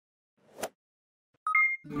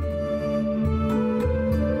I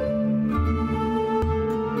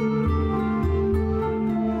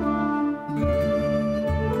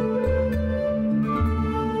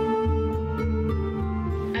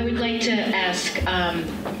would like to ask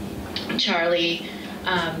Charlie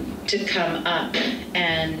to come up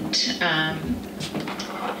and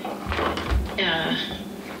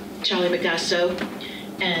Charlie Bagasso,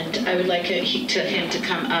 and I would like him to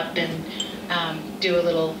come up and do a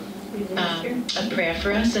little a prayer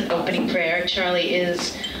for us, an opening prayer. Charlie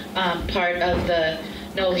is part of the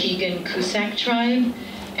Nulhegan Coosac tribe,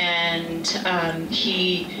 and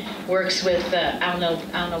he works with the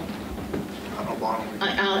Alno-Banowi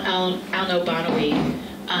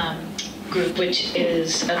group, which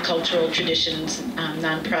is a cultural traditions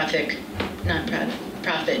nonprofit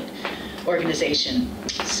organization.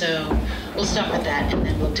 So we'll start with that, and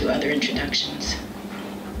then we'll do other introductions.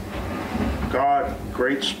 God,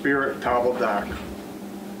 Great Spirit Tabaldak,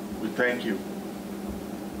 we thank you.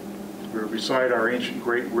 We're beside our ancient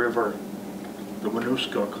great river, the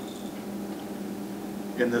Winooskook,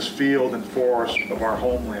 in this field and forest of our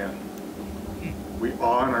homeland. We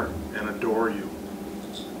honor and adore you.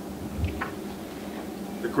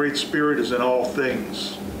 The Great Spirit is in all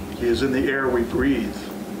things. He is in the air we breathe.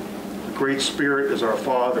 The Great Spirit is our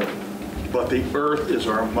Father, but the earth is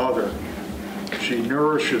our mother. She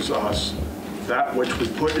nourishes us. That which we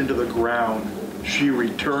put into the ground, she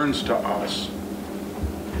returns to us.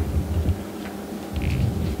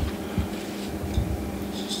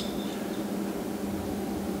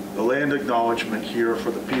 The land acknowledgement here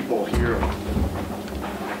for the people here.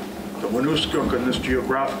 The Winooskook in this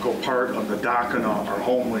geographical part of the Dakina, our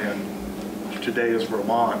homeland, which today is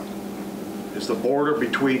Vermont, is the border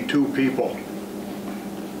between two people,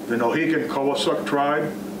 the Nulhegan Cowosuk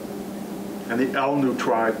tribe and the Elnu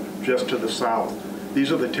tribe just to the south.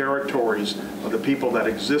 These are the territories of the people that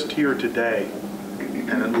exist here today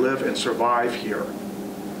and live and survive here.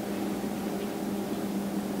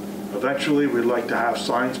 Eventually, we'd like to have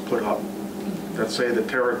signs put up that say the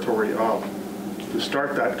territory of, to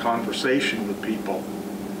start that conversation with people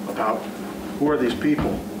about who are these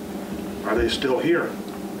people? Are they still here?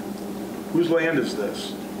 Whose land is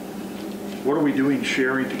this? What are we doing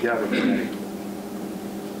sharing together today?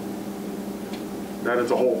 That is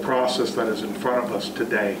the whole process that is in front of us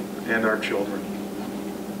today and our children.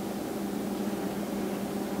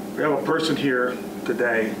 We have a person here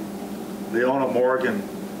today, Leona Morgan,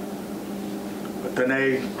 a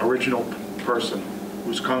Dene original person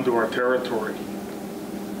who's come to our territory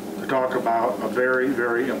to talk about a very,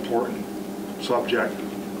 very important subject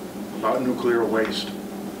about nuclear waste.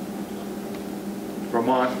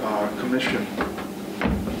 Vermont Commission,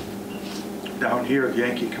 down here at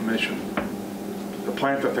Yankee Commission, the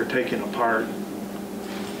plant that they're taking apart.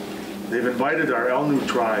 They've invited our Elnu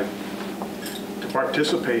tribe to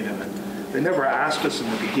participate in it. They never asked us in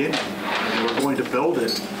the beginning when they were going to build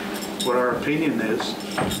it what our opinion is,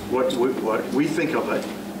 what we think of it,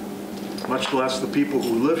 much less the people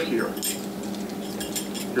who live here.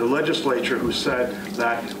 Your legislature who said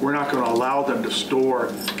that we're not going to allow them to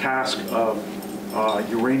store casks of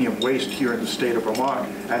uranium waste here in the state of Vermont,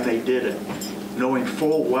 and they did it, knowing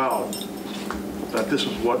full well that this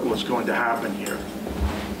is what was going to happen here.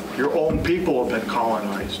 Your own people have been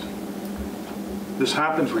colonized. This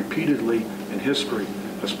happens repeatedly in history,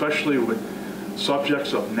 especially with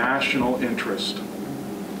subjects of national interest.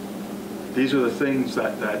 These are the things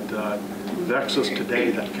that vex us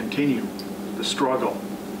today, that continue the struggle,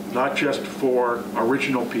 not just for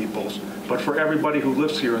original peoples, but for everybody who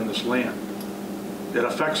lives here in this land. It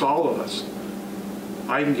affects all of us.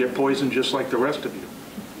 I can get poisoned just like the rest of you.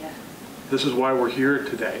 Yeah. This is why we're here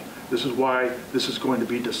today. This is why this is going to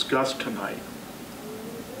be discussed tonight.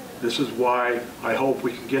 This is why I hope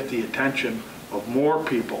we can get the attention of more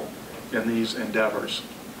people in these endeavors.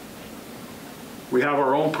 We have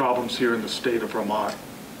our own problems here in the state of Vermont.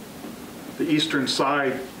 The eastern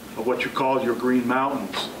side of what you call your Green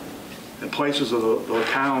Mountains, and places of the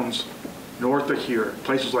towns north of here,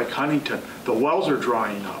 places like Huntington, the wells are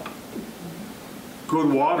drying up. Good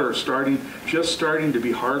water is just starting to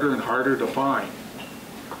be harder and harder to find.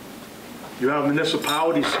 You have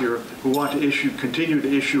municipalities here who want to continue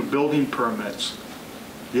to issue building permits,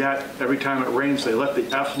 yet every time it rains they let the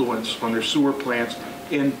effluents from their sewer plants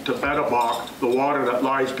into Bettebach, the water that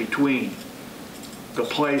lies between the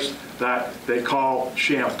place that they call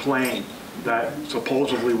Champlain, that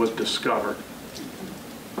supposedly was discovered.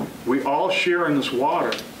 We all share in this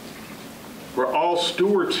water. We're all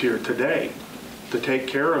stewards here today to take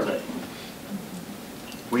care of it.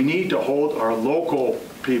 We need to hold our local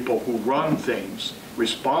people who run things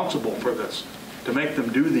responsible for this. to make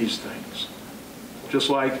them do these things. Just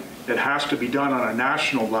like it has to be done on a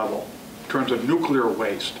national level in terms of nuclear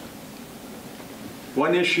waste.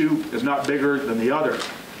 One issue is not bigger than the other.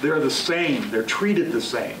 They're the same. They're treated the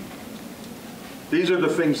same. These are the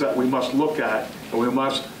things that we must look at and we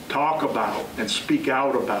must talk about and speak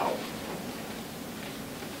out about.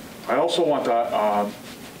 I also want to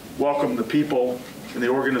welcome the people and the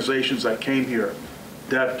organizations that came here.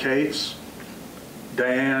 Deb Cates,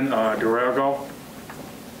 Diane Durago,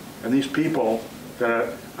 and these people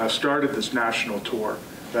that have started this national tour,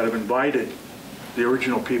 that have invited the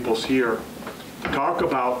original peoples here to talk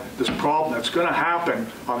about this problem that's going to happen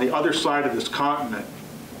on the other side of this continent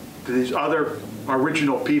to these other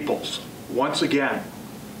original peoples. Once again,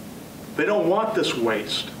 they don't want this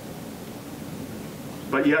waste,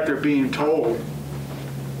 but yet they're being told,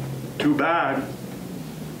 too bad,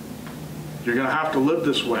 you're going to have to live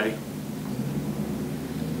this way.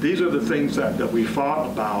 These are the things that we fought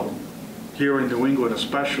about here in New England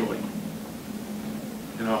especially.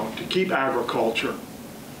 You know, to keep agriculture,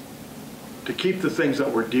 to keep the things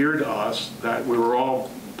that were dear to us, that we were all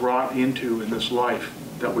brought into in this life,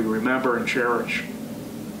 that we remember and cherish.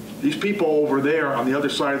 These people over there on the other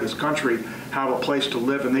side of this country have a place to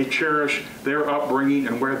live, and they cherish their upbringing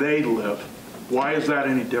and where they live. Why is that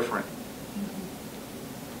any different?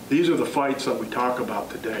 These are the fights that we talk about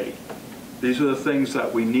today. These are the things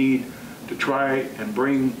that we need to try and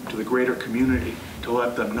bring to the greater community to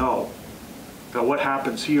let them know that what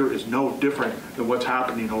happens here is no different than what's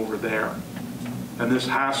happening over there. And this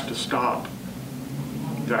has to stop.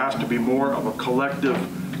 There has to be more of a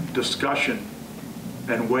collective discussion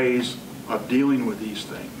and ways of dealing with these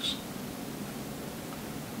things.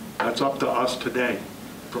 That's up to us today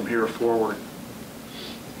from here forward.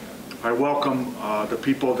 I welcome the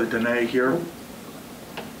people of the Dene here.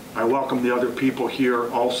 I welcome the other people here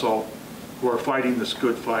also who are fighting this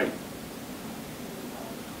good fight.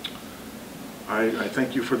 I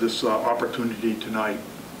thank you for this opportunity tonight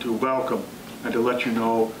to welcome and to let you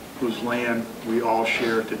know whose land we all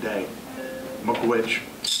share today. Miigwech.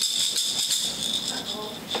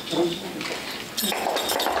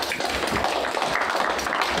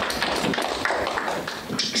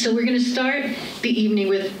 So we're going to start the evening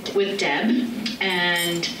with Deb,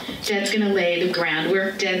 and Deb's going to lay the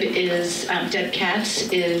groundwork. Deb Katz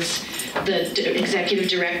is the executive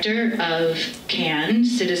director of CAN,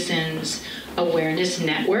 Citizens Awareness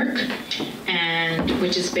Network, and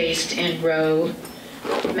which is based in Row,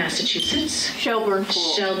 Massachusetts. Shelburne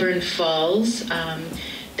Falls. Shelburne Falls.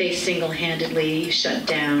 They single-handedly shut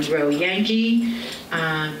down Row Yankee,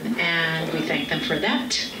 and we thank them for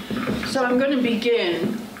that. So I'm going to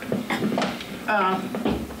begin.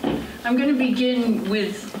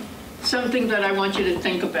 With something that I want you to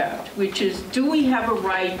think about, which is, do we have a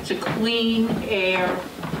right to clean air,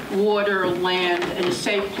 water, land, and a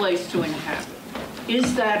safe place to inhabit?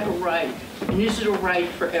 Is that a right? And is it a right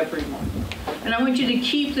for everyone? And I want you to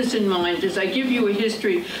keep this in mind as I give you a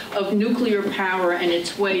history of nuclear power and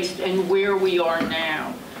its waste and where we are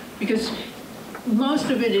now. Because most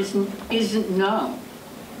of it isn't known.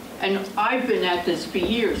 And I've been at this for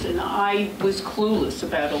years, and I was clueless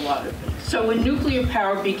about a lot of it. So when nuclear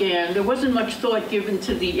power began, there wasn't much thought given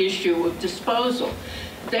to the issue of disposal.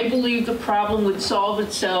 They believed the problem would solve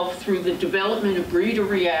itself through the development of breeder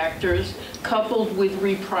reactors coupled with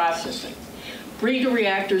reprocessing. Breeder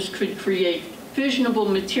reactors could create fissionable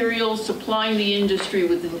materials, supplying the industry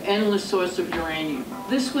with an endless source of uranium.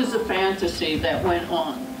 This was a fantasy that went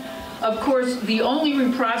on. Of course, the only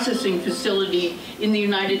reprocessing facility in the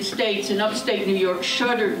United States in upstate New York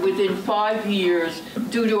shuttered within 5 years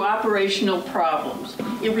due to operational problems.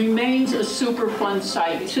 It remains a Superfund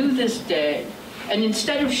site to this day. And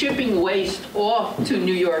instead of shipping waste off to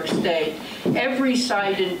New York State, every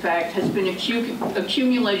site, in fact, has been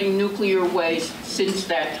accumulating nuclear waste since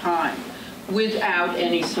that time without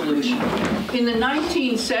any solution. In the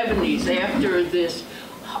 1970s, after this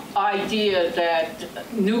idea that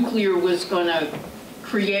nuclear was going to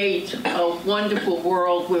create a wonderful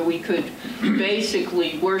world where we could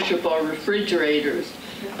basically worship our refrigerators,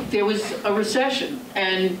 there was a recession,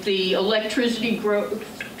 and the electricity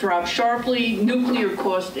dropped sharply, nuclear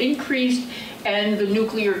cost increased, and the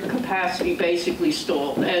nuclear capacity basically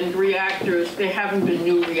stalled. And reactors, there haven't been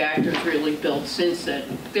new reactors really built since then.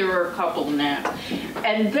 There are a couple now.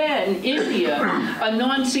 And then India, a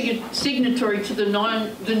non-signatory to the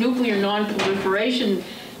Nuclear Non-Proliferation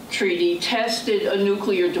Treaty, tested a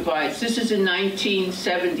nuclear device. This is in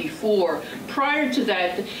 1974. Prior to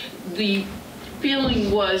that, the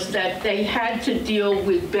feeling was that they had to deal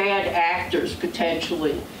with bad actors,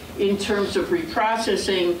 potentially, in terms of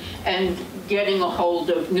reprocessing and getting a hold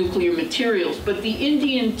of nuclear materials. But the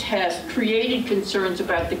Indian test created concerns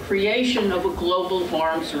about the creation of a global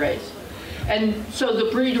arms race. And so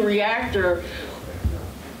the breeder reactor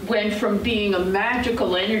went from being a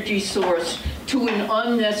magical energy source to an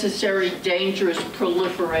unnecessary, dangerous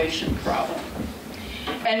proliferation problem.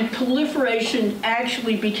 And proliferation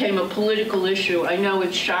actually became a political issue. I know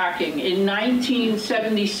it's shocking. In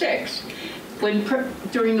 1976,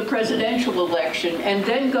 during the presidential election, and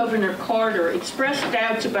then Governor Carter expressed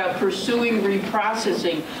doubts about pursuing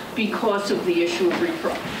reprocessing because of the issue of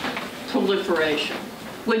proliferation.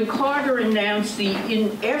 When Carter announced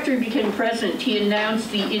after he became president, he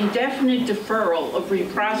announced the indefinite deferral of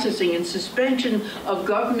reprocessing and suspension of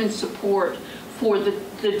government support for the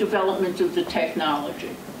development of the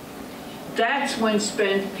technology. That's when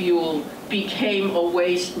spent fuel became a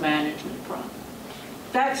waste management problem.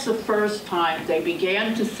 That's the first time they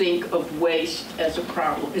began to think of waste as a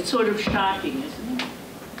problem. It's sort of shocking, isn't it?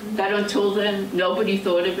 That until then, nobody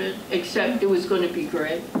thought of it, except it was going to be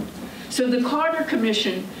great. So the Carter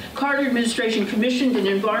administration commissioned an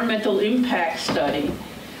environmental impact study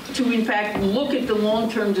to, in fact, look at the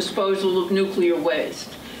long-term disposal of nuclear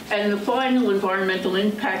waste. And the final environmental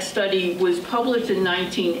impact study was published in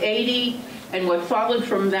 1980, and what followed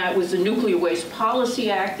from that was the Nuclear Waste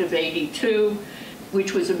Policy Act of '82,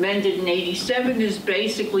 which was amended in '87, is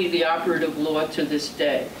basically the operative law to this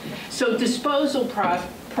day. So disposal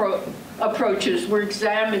approaches were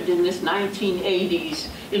examined in this 1980s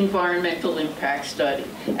environmental impact study.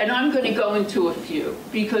 And I'm going to go into a few,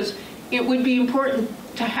 because it would be important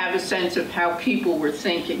to have a sense of how people were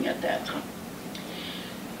thinking at that time.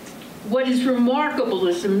 What is remarkable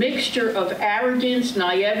is the mixture of arrogance,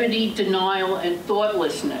 naivety, denial, and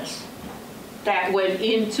thoughtlessness that went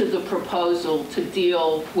into the proposal to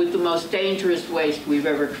deal with the most dangerous waste we've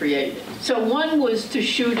ever created. So one was to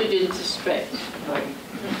shoot it into space.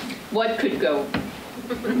 What could go?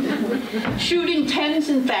 Shooting tens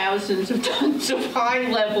and thousands of tons of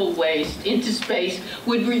high-level waste into space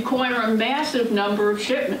would require a massive number of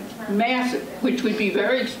shipments, massive, which would be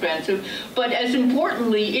very expensive. But as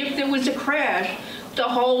importantly, if there was a crash, the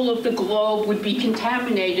whole of the globe would be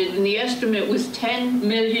contaminated, and the estimate was 10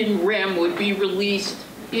 million rem would be released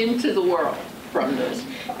into the world from this.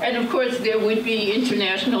 And of course, there would be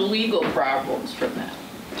international legal problems from that.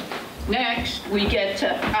 Next, we get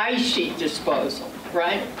to ice sheet disposal,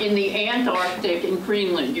 right? In the Antarctic and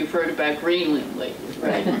Greenland, you've heard about Greenland lately,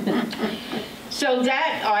 right? So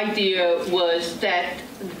that idea was that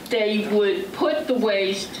they would put the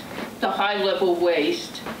waste, the high-level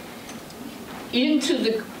waste,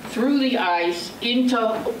 through the ice into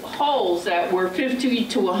holes that were 50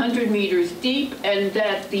 to 100 meters deep, and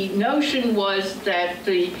that the notion was that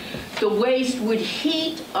the waste would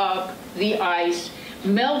heat up the ice,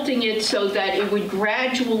 melting it so that it would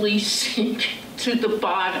gradually sink to the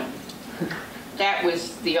bottom. That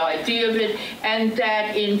was the idea of it, and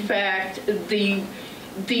that in fact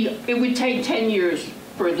it would take 10 years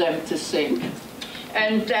for them to sink.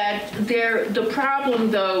 And that the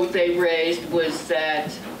problem, though, they raised was that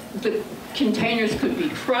the containers could be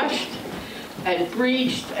crushed and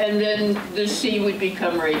breached, and then the sea would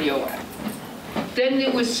become radioactive. Then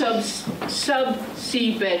there was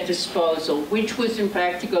sub-seabed disposal, which was, in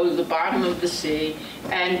fact, to go to the bottom of the sea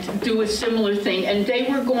and do a similar thing. And they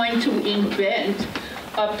were going to invent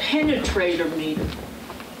a penetrator meter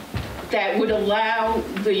that would allow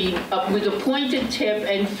with a pointed tip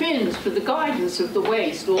and fins for the guidance of the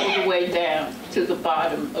waste all the way down to the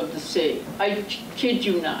bottom of the sea. I kid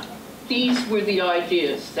you not. These were the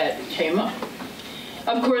ideas that came up.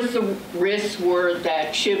 Of course, the risks were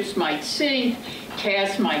that ships might sink,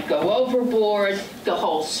 gas might go overboard, the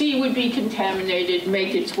whole sea would be contaminated,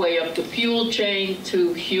 make its way up the fuel chain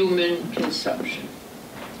to human consumption.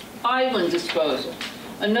 Island disposal,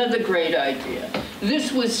 another great idea.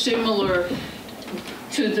 This was similar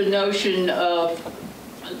to the notion of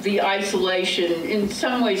the isolation, in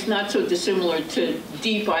some ways not so dissimilar to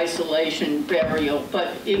deep isolation burial,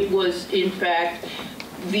 but it was in fact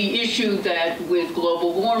the issue that with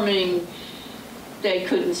global warming, they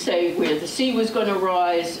couldn't say where the sea was going to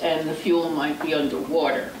rise and the fuel might be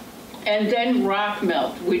underwater. And then rock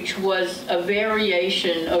melt, which was a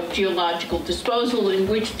variation of geological disposal in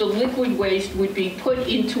which the liquid waste would be put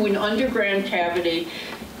into an underground cavity.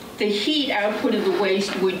 The heat output of the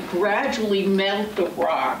waste would gradually melt the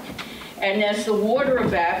rock. And as the water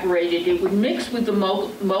evaporated, it would mix with the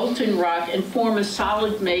molten rock and form a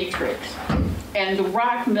solid matrix. And the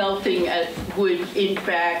rock melting would, in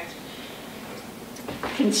fact,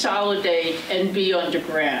 consolidate and be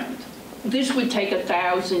underground. this would take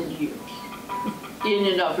 1,000 years in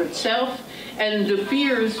and of itself. And the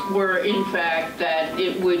fears were, in fact, that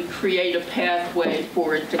it would create a pathway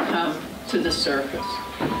for it to come to the surface.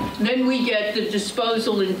 Then we get the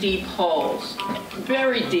disposal in deep holes,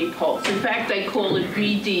 very deep holes. In fact, they call it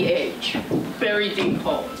VDH, very deep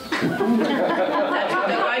holes. That's what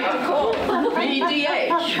they like to call it,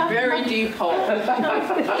 VDH, very deep holes.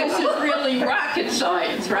 This is really rocket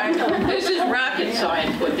science, right? This is rocket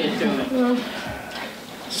science, what they're doing.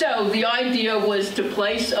 So the idea was to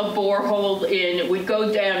place a borehole in. It would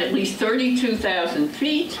go down at least 32,000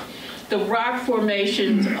 feet. The rock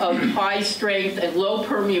formations of high strength and low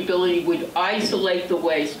permeability would isolate the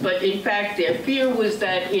waste. But in fact, their fear was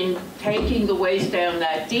that in taking the waste down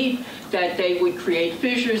that deep, that they would create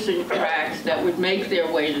fissures and cracks that would make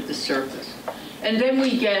their way to the surface. And then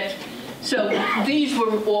we get, so these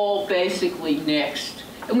were all basically next.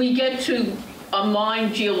 And we get to a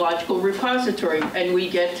mine geological repository, and we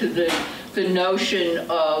get to the notion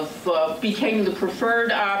of became the preferred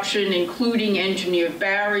option, including engineered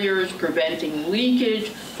barriers, preventing leakage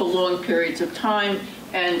for long periods of time,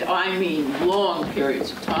 and I mean long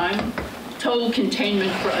periods of time. Total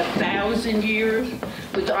containment for 1,000 years,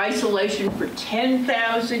 with isolation for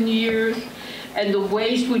 10,000 years, and the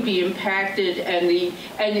waste would be impacted, and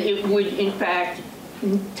it would in fact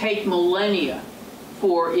take millennia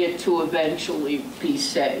for it to eventually be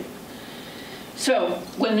saved. So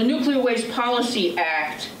when the Nuclear Waste Policy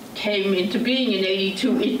Act came into being in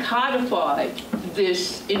 '82, it codified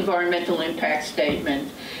this environmental impact statement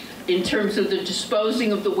in terms of the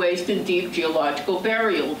disposing of the waste in deep geological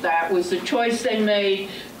burial. That was the choice they made.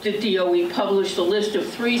 The DOE published a list of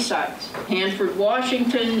 3 sites: Hanford,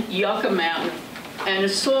 Washington, Yucca Mountain, and a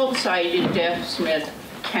salt site in Deaf Smith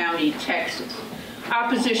County, Texas.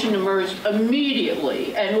 Opposition emerged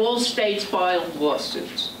immediately, and all states filed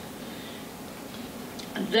lawsuits.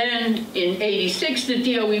 Then, in '86, the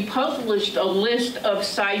DOE published a list of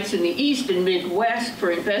sites in the East and Midwest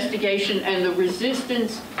for investigation, and the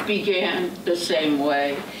resistance began the same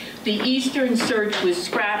way. The Eastern search was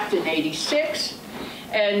scrapped in '86,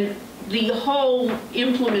 and the whole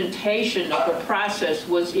implementation of the process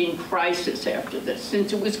was in crisis after this,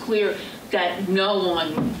 since it was clear that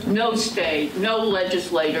no state, no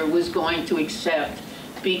legislator was going to accept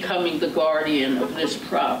becoming the guardian of this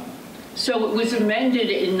problem. So it was amended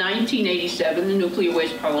in 1987, the Nuclear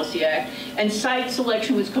Waste Policy Act, and site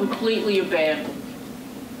selection was completely abandoned,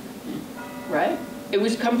 right? It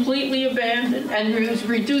was completely abandoned, and it was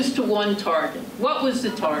reduced to 1 target. What was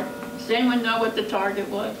the target? Does anyone know what the target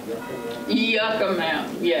was? Yucca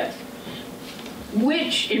Mountain, yes.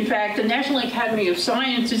 Which, in fact, the National Academy of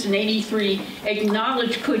Sciences in '83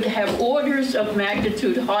 acknowledged could have orders of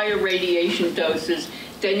magnitude higher radiation doses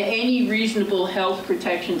than any reasonable health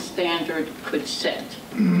protection standard could set.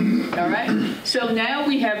 All right? So now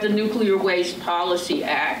we have the Nuclear Waste Policy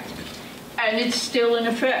Act, and it's still in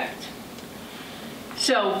effect.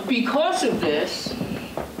 So because of this,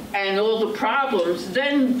 and all the problems,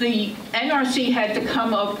 then the NRC had to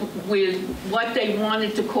come up with what they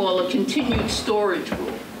wanted to call a continued storage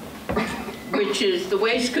rule, which is the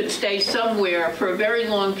waste could stay somewhere for a very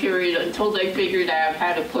long period until they figured out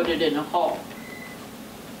how to put it in a hole.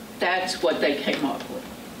 That's what they came up with.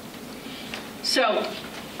 So,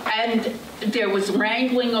 and there was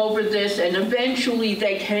wrangling over this, and eventually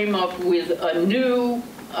they came up with a new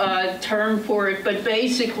term for it, but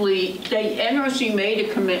basically, NRC made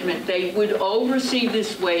a commitment. They would oversee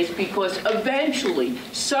this waste because eventually,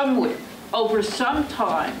 somewhere, over some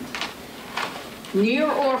time, near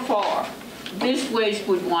or far, this waste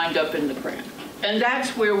would wind up in the ground. And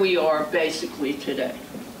that's where we are basically today.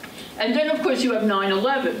 And then, of course, you have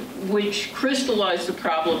 9/11, which crystallized the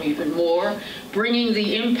problem even more, bringing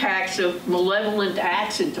the impacts of malevolent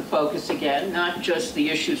acts into focus again, not just the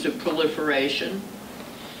issues of proliferation.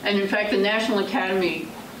 And in fact, the National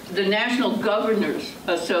Governors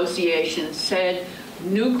Association said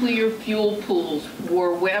nuclear fuel pools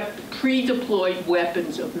were pre-deployed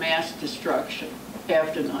weapons of mass destruction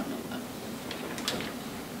after 9/11.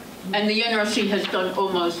 And the NRC has done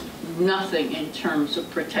almost nothing in terms of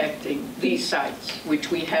protecting these sites, which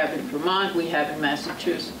we have in Vermont, we have in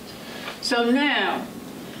Massachusetts. So now,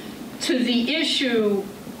 to the issue,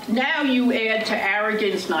 now you add to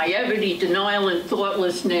arrogance, naivety, denial, and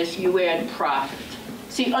thoughtlessness, you add profit.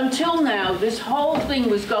 See, until now, this whole thing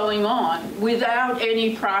was going on without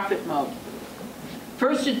any profit motive.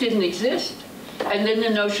 First, it didn't exist, and then the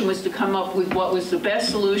notion was to come up with what was the best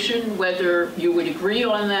solution, whether you would agree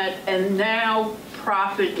on that, and now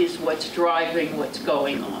profit is what's driving what's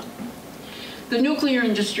going on. The nuclear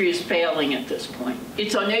industry is failing at this point.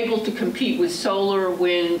 It's unable to compete with solar,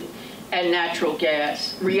 wind, and natural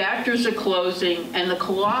gas. Reactors are closing, and the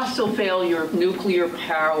colossal failure of nuclear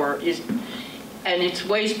power and its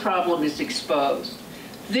waste problem is exposed.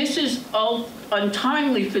 This is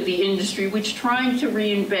untimely for the industry, which trying to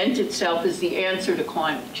reinvent itself is the answer to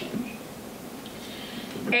climate change.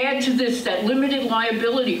 Add to this that limited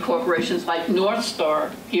liability corporations like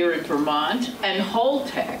Northstar here in Vermont and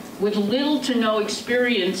Holtec, with little to no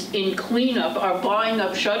experience in cleanup, are buying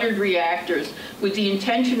up shuttered reactors with the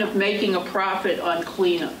intention of making a profit on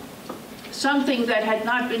cleanup, something that had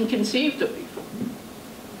not been conceived of before.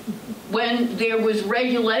 When there was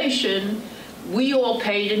regulation, we all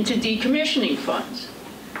paid into decommissioning funds.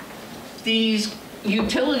 These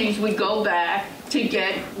utilities would go back to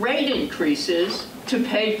get rate increases to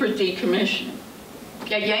pay for decommissioning.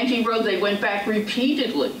 At Yankee Road, they went back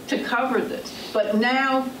repeatedly to cover this, but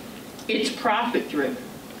now it's profit-driven.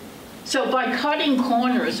 So by cutting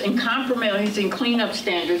corners and compromising cleanup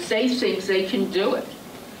standards, they think they can do it.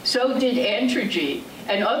 So did Entergy,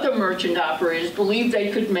 and other merchant operators believed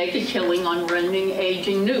they could make a killing on running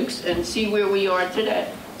aging nukes, and see where we are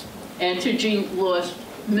today. Entergy lost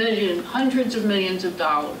hundreds of millions of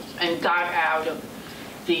dollars and got out of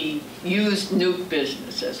the used nuke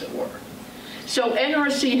business, as it were. So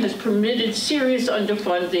NRC has permitted serious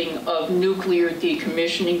underfunding of nuclear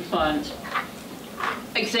decommissioning funds.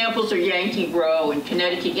 Examples are Yankee Row and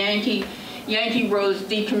Connecticut Yankee. Yankee Row's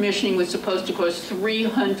decommissioning was supposed to cost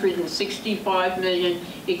 $365 million.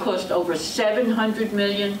 It cost over $700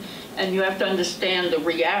 million. And you have to understand the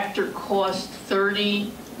reactor cost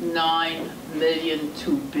 $39 million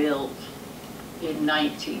to build in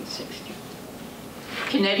 1960.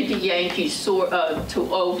 Connecticut Yankees soared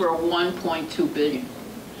to over $1.2 billion.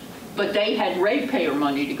 But they had ratepayer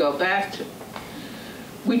money to go back to.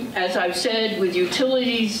 As I've said, with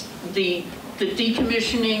utilities, the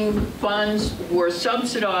decommissioning funds were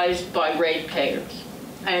subsidized by ratepayers.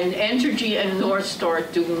 And Entergy and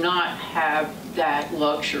Northstar do not have that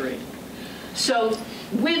luxury. So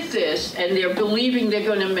with this, and they're believing they're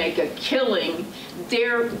going to make a killing,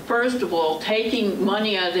 they're, first of all, taking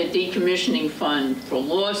money out of the decommissioning fund for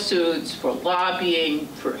lawsuits, for lobbying,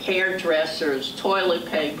 for hairdressers, toilet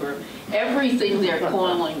paper. Everything they're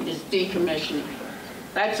calling is decommissioning.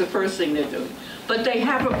 That's the first thing they're doing. But they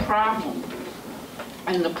have a problem.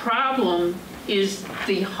 And the problem is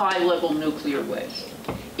the high-level nuclear waste.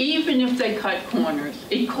 Even if they cut corners,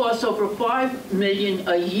 it costs over $5 million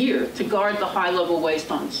a year to guard the high-level waste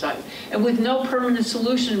on site. And with no permanent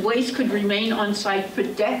solution, waste could remain on site for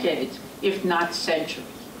decades, if not centuries.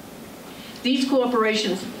 These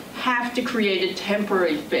corporations have to create a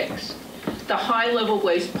temporary fix. The high-level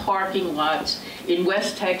waste parking lots in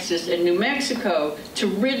West Texas and New Mexico to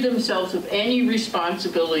rid themselves of any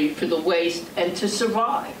responsibility for the waste and to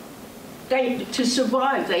survive. To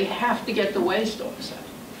survive, they have to get the waste off site.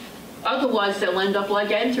 Otherwise, they'll end up like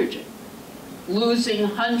Entergy, losing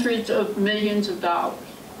hundreds of millions of dollars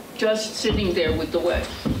just sitting there with the waste.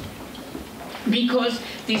 Because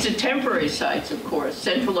these are temporary sites, of course,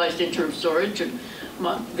 centralized interim storage, and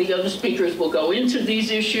the other speakers will go into these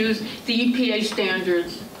issues. The EPA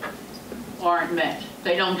standards aren't met.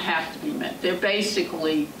 They don't have to be met. They're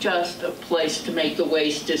basically just a place to make the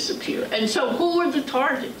waste disappear. And so who are the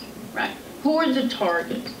targets, right? Who are the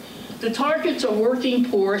targets? The targets are working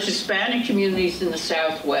poor Hispanic communities in the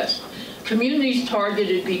Southwest. Communities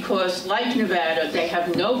targeted because, like Nevada, they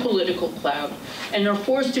have no political clout and are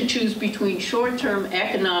forced to choose between short-term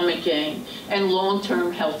economic gain and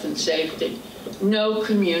long-term health and safety. No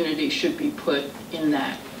community should be put in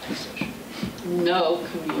that position. No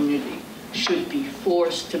community should be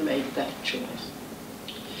forced to make that choice.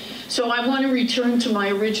 So I want to return to my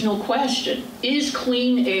original question. Is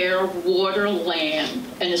clean air, water, land,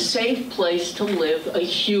 and a safe place to live a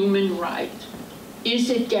human right? Is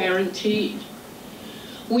it guaranteed?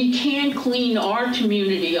 We can't clean our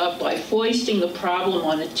community up by foisting the problem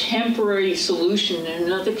on a temporary solution in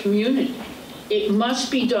another community. It must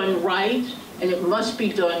be done right, and it must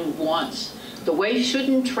be done once. The waste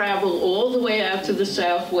shouldn't travel all the way out to the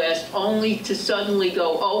Southwest only to suddenly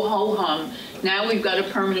go, oh, ho, hum, now we've got a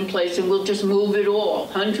permanent place and we'll just move it all,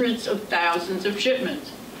 hundreds of thousands of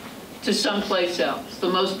shipments, to someplace else, the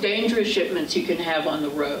most dangerous shipments you can have on the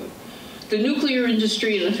road. The nuclear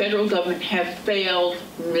industry and the federal government have failed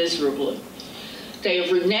miserably. They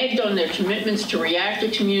have reneged on their commitments to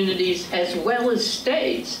reactor communities as well as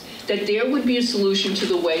states that there would be a solution to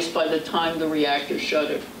the waste by the time the reactor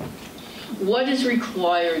shuttered. What is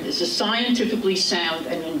required is a scientifically sound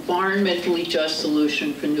and environmentally just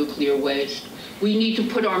solution for nuclear waste. We need to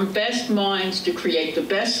put our best minds to create the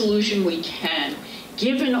best solution we can,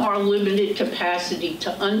 given our limited capacity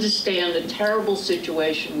to understand the terrible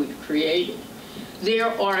situation we've created. There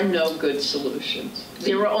are no good solutions.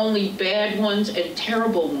 There are only bad ones and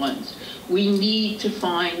terrible ones. We need to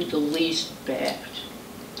find the least bad.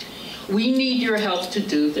 We need your help to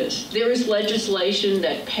do this. There is legislation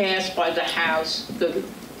that passed by the House, the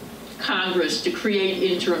Congress, to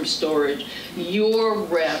create interim storage. Your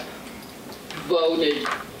rep voted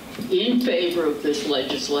in favor of this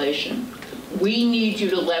legislation. We need you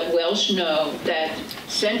to let Welsh know that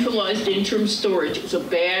centralized interim storage is a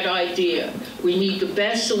bad idea. We need the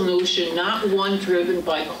best solution, not one driven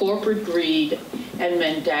by corporate greed and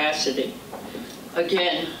mendacity.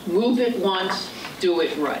 Again, move it once, do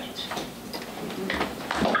it right.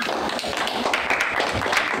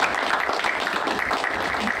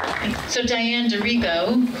 So Diane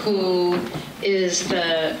DeRigo, who is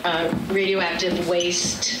the radioactive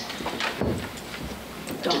waste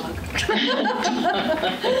Dog.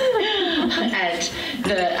 at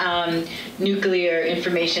the Nuclear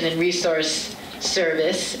Information and Resource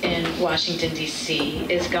Service in Washington, D.C.,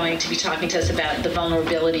 is going to be talking to us about the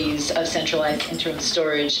vulnerabilities of centralized interim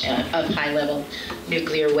storage of high-level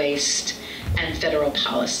nuclear waste and federal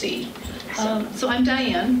policy. So I'm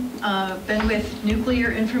Diane. Been with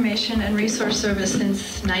Nuclear Information and Resource Service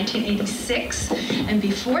since 1986. And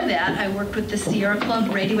before that, I worked with the Sierra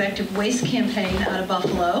Club Radioactive Waste Campaign out of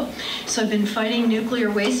Buffalo. So I've been fighting nuclear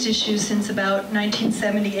waste issues since about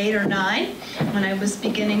 1978 or 9, when I was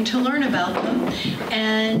beginning to learn about them.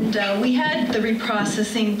 And we had the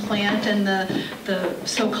reprocessing plant and the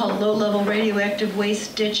so-called low-level radioactive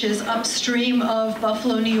waste ditches upstream of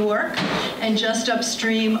Buffalo, New York, and just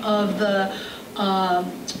upstream of the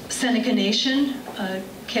Seneca Nation,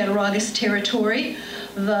 Cattaraugus territory.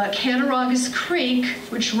 The Cattaraugus Creek,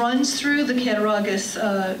 which runs through the Cattaraugus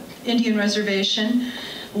Indian Reservation,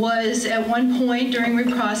 was at one point during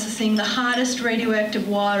reprocessing the hottest radioactive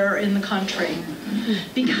water in the country,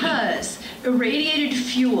 because irradiated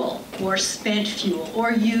fuel or spent fuel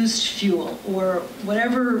or used fuel or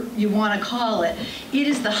whatever you want to call it, it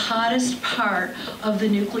is the hottest part of the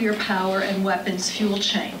nuclear power and weapons fuel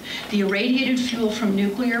chain. The irradiated fuel from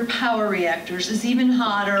nuclear power reactors is even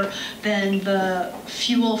hotter than the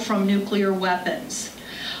fuel from nuclear weapons.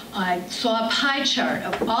 I saw a pie chart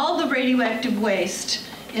of all the radioactive waste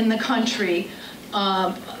in the country,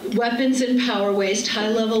 weapons and power waste,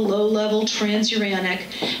 high-level, low-level, transuranic,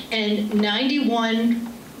 and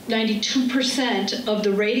 92% of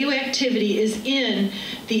the radioactivity is in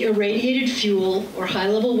the irradiated fuel or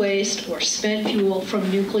high-level waste or spent fuel from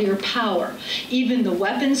nuclear power. Even the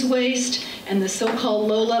weapons waste and the so-called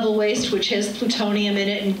low-level waste, which has plutonium in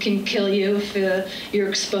it and can kill you if you're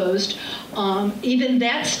exposed, even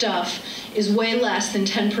that stuff is way less than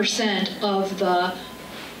 10% of the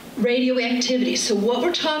radioactivity. So what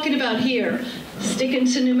we're talking about here, sticking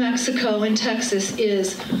to New Mexico and Texas,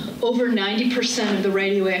 is over 90% of the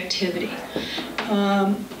radioactivity.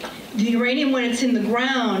 The uranium, when it's in the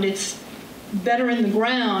ground, it's better in the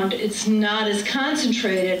ground. It's not as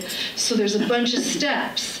concentrated, so there's a bunch of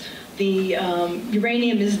steps. The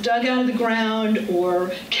uranium is dug out of the ground,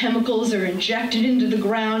 or chemicals are injected into the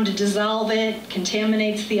ground to dissolve it,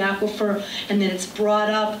 contaminates the aquifer, and then it's brought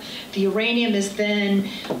up. The uranium is then,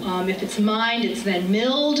 if it's mined, it's then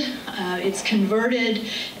milled, it's converted,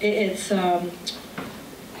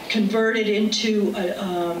 converted into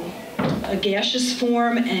a gaseous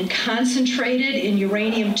form and concentrated in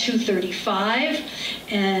uranium-235,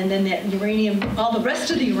 and then that uranium, all the rest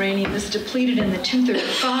of the uranium is depleted, and the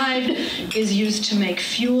 235 is used to make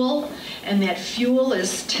fuel, and that fuel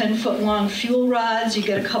is 10-foot-long fuel rods. You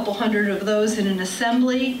get a couple hundred of those in an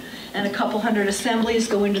assembly, and a couple hundred assemblies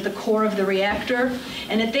go into the core of the reactor.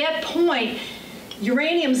 And at that point,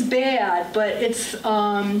 uranium's bad, but it's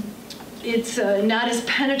not as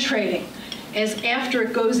penetrating as after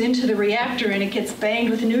it goes into the reactor and it gets banged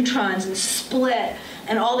with neutrons and split,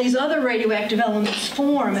 and all these other radioactive elements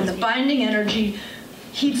form, and the binding energy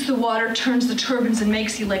heats the water, turns the turbines, and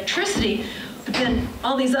makes electricity. But then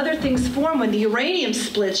all these other things form. When the uranium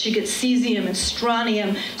splits, you get cesium and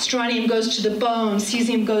strontium. Strontium goes to the bone,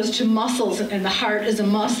 cesium goes to muscles, and the heart is a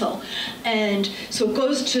muscle. And so it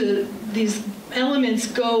goes to, these elements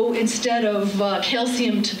go instead of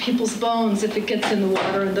calcium to people's bones if it gets in the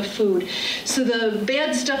water and the food. So the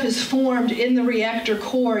bad stuff is formed in the reactor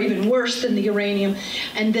core, even worse than the uranium.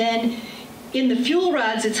 And then in the fuel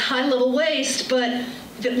rods, it's high-level waste, but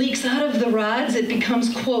if it leaks out of the rods, it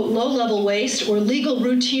becomes, quote, low-level waste or legal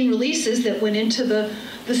routine releases that went into the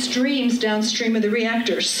streams downstream of the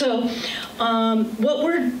reactor. So what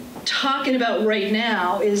we're talking about right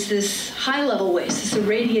now is this high-level waste, this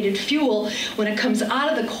irradiated fuel. When it comes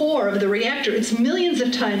out of the core of the reactor, it's millions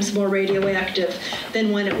of times more radioactive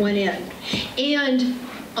than when it went in. And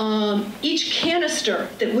each canister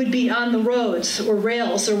that would be on the roads or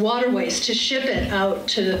rails or waterways to ship it out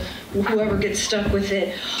to whoever gets stuck with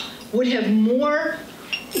it would have more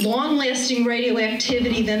long-lasting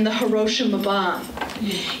radioactivity than the Hiroshima bomb.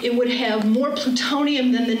 It would have more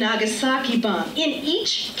plutonium than the Nagasaki bomb in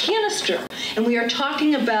each canister. And we are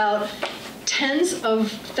talking about tens of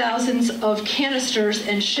thousands of canisters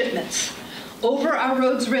and shipments over our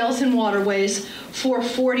roads, rails, and waterways for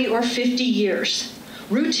 40 or 50 years.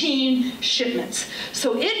 Routine shipments.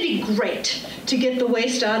 So it'd be great to get the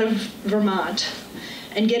waste out of Vermont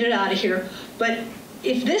and get it out of here. But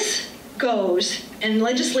if this goes and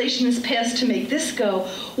legislation is passed to make this go,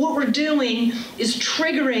 what we're doing is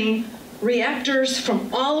triggering reactors from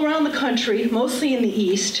all around the country, mostly in the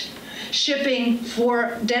East, shipping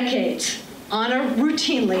for decades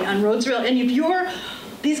routinely on roads, rail. And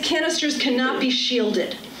these canisters cannot be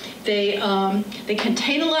shielded. They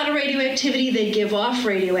contain a lot of radioactivity. They give off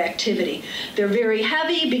radioactivity. They're very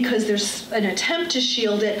heavy because there's an attempt to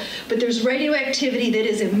shield it, but there's radioactivity that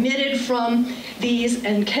is emitted from these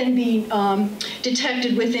and can be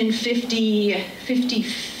detected within 50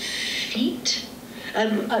 feet.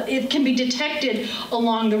 It can be detected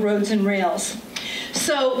along the roads and rails.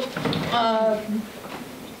 So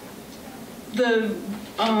the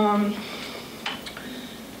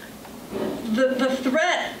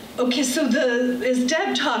threat. Okay, so as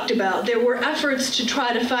Deb talked about, there were efforts to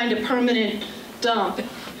try to find a permanent dump,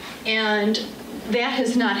 and that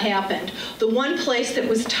has not happened. The one place that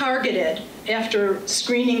was targeted after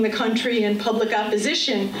screening the country in public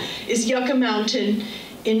opposition is Yucca Mountain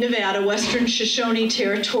in Nevada, Western Shoshone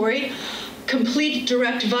Territory. Complete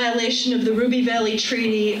direct violation of the Ruby Valley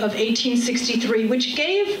Treaty of 1863, which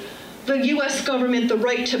gave the U.S. government the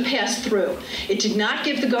right to pass through. It did not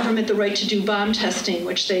give the government the right to do bomb testing,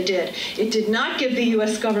 which they did. It did not give the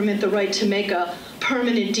U.S. government the right to make a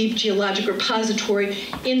permanent deep geologic repository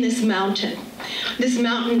in this mountain. This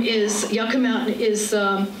mountain Yucca Mountain is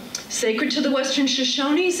sacred to the Western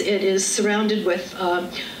Shoshones. It is surrounded with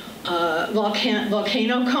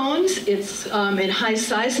volcano cones. It's in high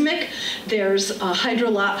seismic. There's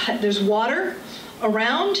water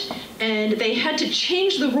around, and they had to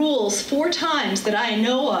change the rules 4 times that I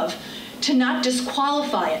know of to not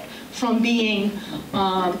disqualify it from being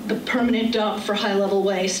the permanent dump for high-level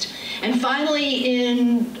waste. And finally,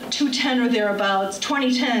 in 2010 or thereabouts,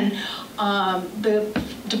 2010, the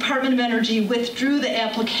Department of Energy withdrew the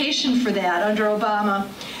application for that under Obama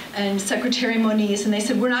and Secretary Moniz, and they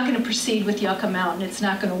said, we're not going to proceed with Yucca Mountain. It's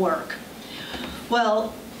not going to work.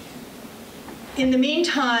 Well, in the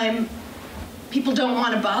meantime, people don't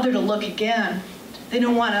want to bother to look again. They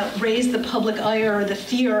don't want to raise the public ire or the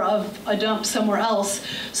fear of a dump somewhere else.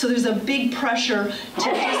 So there's a big pressure to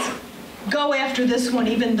just go after this one,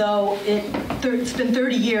 even though it's been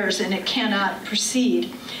 30 years and it cannot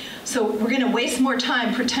proceed. So we're going to waste more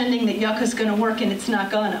time pretending that Yucca's going to work, and it's not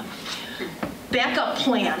gonna. Backup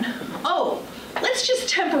plan. Oh, let's just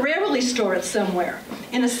temporarily store it somewhere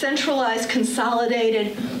in a centralized,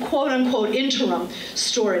 consolidated, quote-unquote interim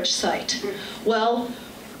storage site. Well,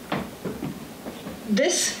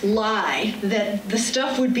 this lie that the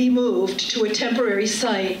stuff would be moved to a temporary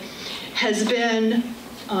site has been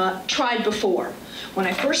tried before. When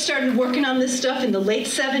I first started working on this stuff in the late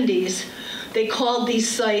 70s, they called these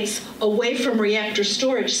sites away from reactor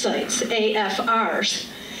storage sites, AFRs.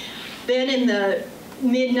 Then in the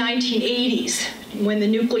mid-1980s, when the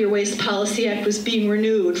Nuclear Waste Policy Act was being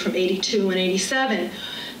renewed from 82 and 87,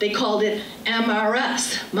 they called it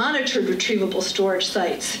MRS, Monitored Retrievable Storage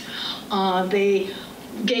Sites. They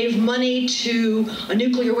gave money to a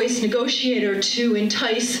nuclear waste negotiator to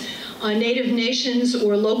entice Native nations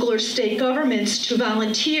or local or state governments to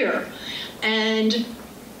volunteer, and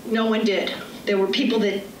no one did. There were people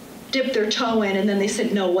that dipped their toe in, and then they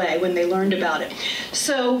said no way when they learned about it.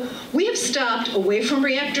 So we have stopped away from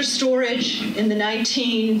reactor storage in the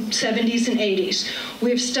 1970s and 80s. We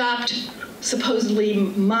have stopped supposedly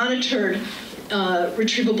monitored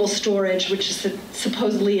retrievable storage, which is the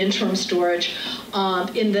supposedly interim storage,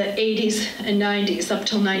 in the 80s and 90s, up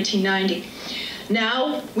till 1990.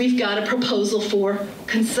 Now we've got a proposal for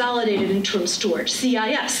consolidated interim storage,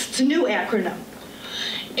 CIS. It's a new acronym.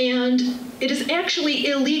 And it is actually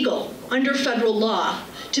illegal under federal law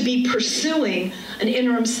to be pursuing an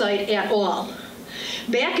interim site at all.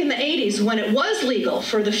 Back in the 80s, when it was legal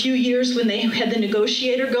for the few years when they had the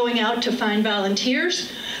negotiator going out to find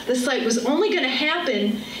volunteers, the site was only going to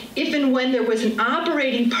happen if and when there was an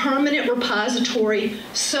operating permanent repository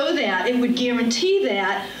so that it would guarantee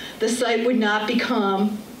that the site would not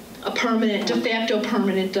become a permanent, de facto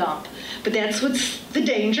permanent dump. But that's what's the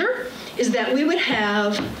danger, is that we would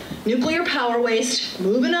have nuclear power waste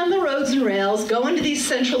moving on the roads and rails, going to these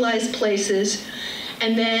centralized places,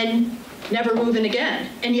 and then never moving again.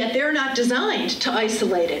 And yet they're not designed to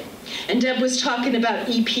isolate it. And Deb was talking about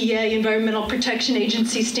EPA, Environmental Protection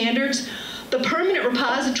Agency standards. The permanent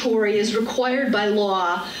repository is required by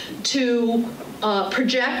law to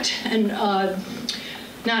project and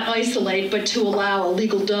not isolate, but to allow a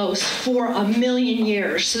legal dose for 1,000,000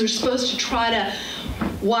 years. So they're supposed to try to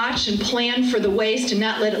watch and plan for the waste and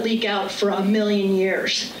not let it leak out for 1,000,000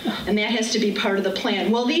 years. And that has to be part of the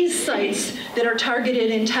plan. Well, these sites that are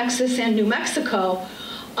targeted in Texas and New Mexico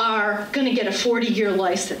are going to get a 40-year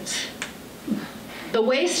license. The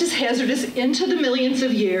waste is hazardous into the millions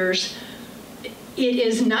of years. It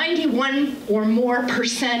is 91% or more of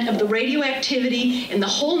the radioactivity in the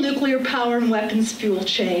whole nuclear power and weapons fuel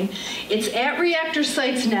chain. It's at reactor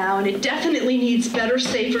sites now, and it definitely needs better,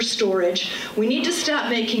 safer storage. We need to stop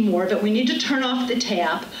making more of it. We need to turn off the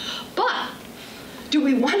tap. But do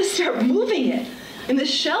we want to start moving it in the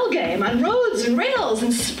shell game on roads and rails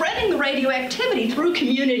and spreading the radioactivity through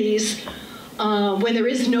communities when there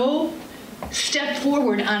is no step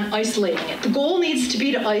forward on isolating it? The goal needs to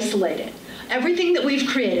be to isolate it. Everything that we've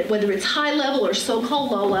created, whether it's high level or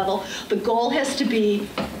so-called low level, the goal has to be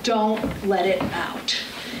don't let it out.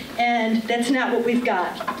 And that's not what we've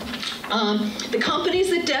got. The companies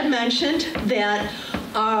that Deb mentioned that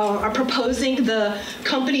are proposing, the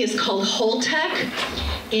company is called Holtec,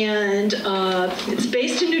 and it's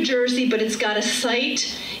based in New Jersey, but it's got a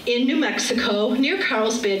site in New Mexico near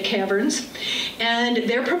Carlsbad Caverns, and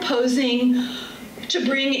they're proposing to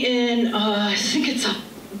bring in, I think it's about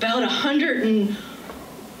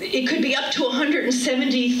it could be up to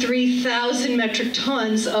 173,000 metric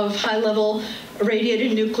tons of high-level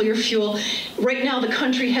irradiated nuclear fuel. Right now, the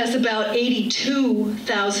country has about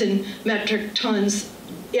 82,000 metric tons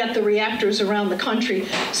at the reactors around the country.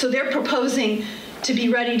 So they're proposing to be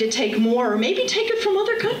ready to take more, or maybe take it from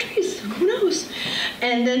other countries, who knows?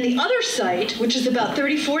 And then the other site, which is about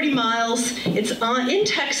 30-40 miles, it's in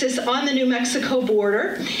Texas on the New Mexico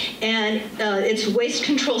border, and it's waste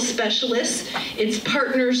control specialists. It's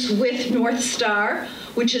partners with North Star,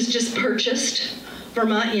 which has just purchased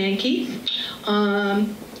Vermont Yankee.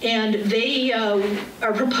 And they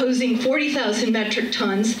are proposing 40,000 metric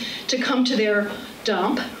tons to come to their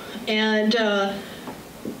dump. And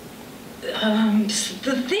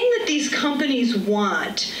the thing that these companies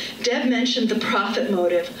want, Deb mentioned the profit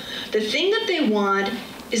motive. The thing that they want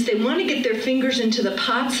is they want to get their fingers into the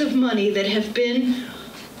pots of money that have been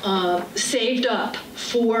saved up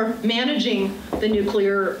for managing the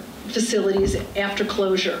nuclear facilities after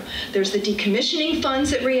closure. There's the decommissioning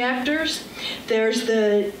funds at reactors. There's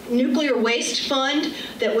the nuclear waste fund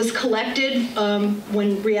that was collected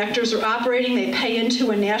when reactors are operating. They pay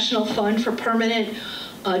into a national fund for permanent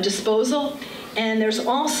disposal. And there's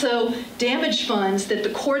also damage funds that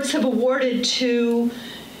the courts have awarded to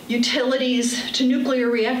utilities, to nuclear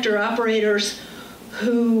reactor operators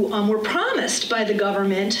who were promised by the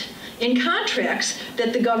government in contracts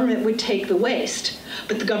that the government would take the waste.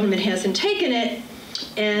 But the government hasn't taken it,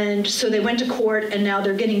 and so they went to court, and now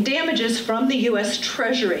they're getting damages from the U.S.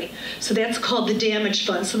 Treasury. So that's called the damage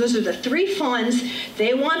fund. So those are the three funds.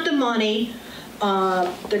 They want the money.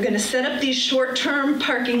 They're going to set up these short-term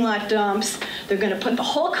parking lot dumps. They're going to put the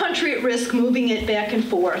whole country at risk moving it back and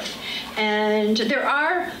forth. And there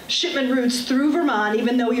are shipment routes through Vermont,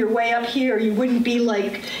 even though you're way up here. You wouldn't be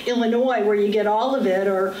like Illinois where you get all of it,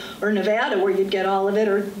 or Nevada where you'd get all of it,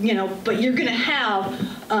 or, you know, but you're going to have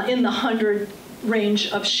in the 100 range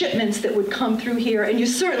of shipments that would come through here. And you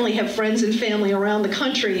certainly have friends and family around the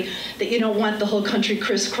country that you don't want the whole country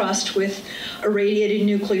crisscrossed with irradiated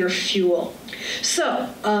nuclear fuel. So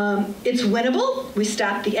it's winnable. We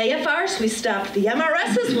stopped the AFRs, we stopped the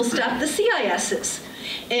MRSs, we'll stop the CISs.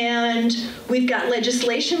 And we've got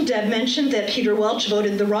legislation. Deb mentioned that Peter Welch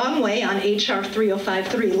voted the wrong way on H.R.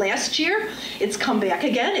 3053 last year. It's come back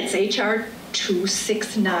again. It's H.R.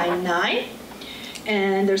 2699.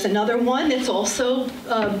 And there's another one that's also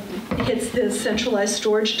hits the centralized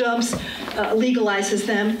storage dumps, legalizes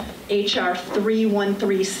them, H.R.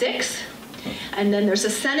 3136. And then there's a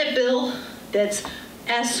Senate bill that's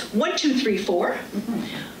S1234.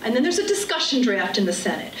 And then there's a discussion draft in the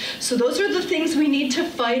Senate. So those are the things we need to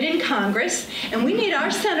fight in Congress. And we need our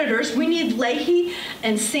senators, we need Leahy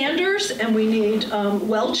and Sanders, and we need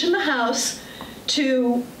Welch in the House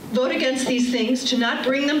to vote against these things, to not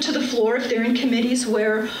bring them to the floor if they're in committees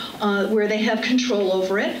where they have control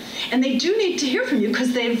over it. And they do need to hear from you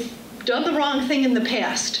because they've done the wrong thing in the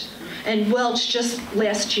past, and Welch just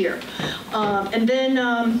last year. And then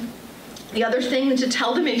the other thing to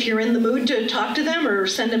tell them, if you're in the mood to talk to them or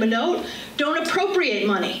send them a note, don't appropriate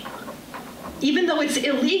money. Even though it's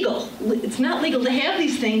illegal, it's not legal to have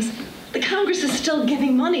these things, the Congress is still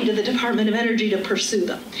giving money to the Department of Energy to pursue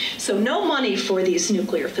them. So no money for these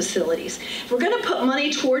nuclear facilities. If we're going to put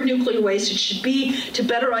money toward nuclear waste, it should be to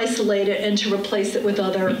better isolate it and to replace it with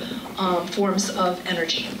other forms of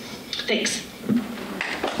energy. Thanks.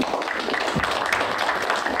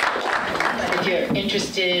 If you're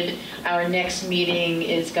interested, our next meeting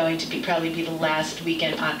is going to probably be the last week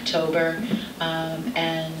in October,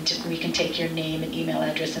 and we can take your name and email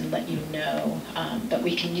address and let you know. But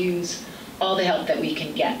we can use all the help that we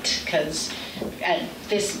can get, because at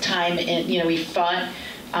this time, we fought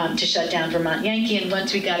to shut down Vermont Yankee, and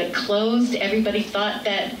once we got it closed, everybody thought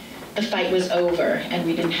that the fight was over and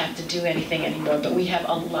we didn't have to do anything anymore, but we have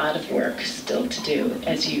a lot of work still to do,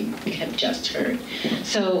 as you have just heard.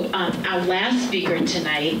 So our last speaker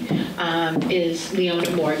tonight is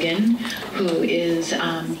Leona Morgan, who is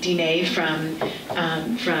DNA from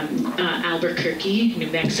Albuquerque, New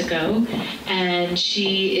Mexico, and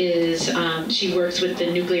she works with the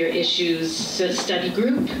Nuclear Issues Study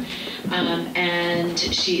Group, and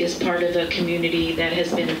she is part of a community that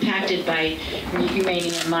has been impacted by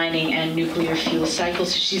uranium mining and nuclear fuel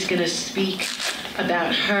cycles. So she's going to speak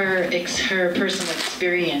about her personal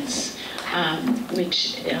experience,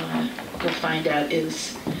 which we'll find out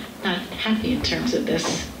is not happy in terms of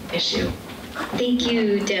this issue. Thank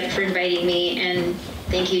you, Deb, for inviting me, and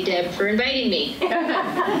thank you, Deb, for inviting me.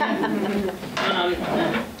 I'm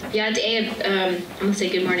gonna say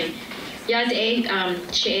good morning.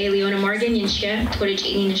 She Leona Morgan, Yinshka, Torich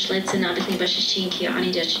Ini Nishlitz, and Nabikni Bashichinki,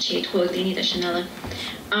 Ani Dachi, Twogdini Dashanella.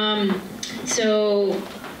 So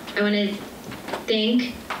I want to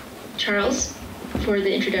thank Charles for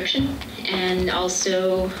the introduction, and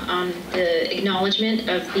also the acknowledgement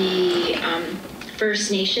of the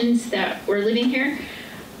First Nations that were living here.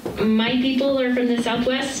 My people are from the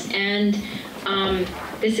Southwest, and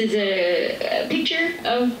this is a picture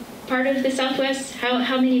of part of the Southwest.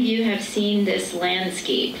 How many of you have seen this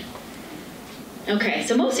landscape? Okay,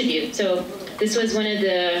 so most of you. So this was one of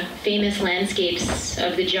the famous landscapes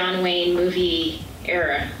of the John Wayne movie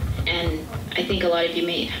era, and I think a lot of you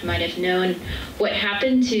might have known what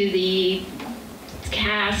happened to the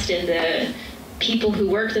cast and the people who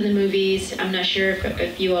worked in the movies. I'm not sure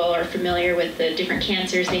if you all are familiar with the different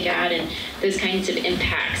cancers they got and those kinds of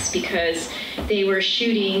impacts, because they were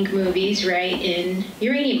shooting movies right in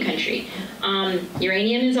uranium country.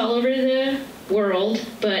 Uranium is all over the world,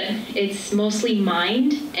 but it's mostly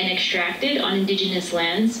mined and extracted on indigenous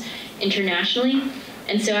lands internationally.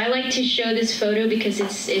 And so I like to show this photo because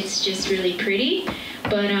it's just really pretty.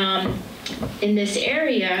 But in this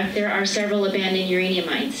area, there are several abandoned uranium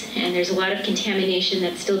mines, and there's a lot of contamination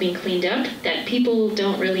that's still being cleaned up that people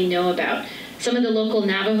don't really know about. Some of the local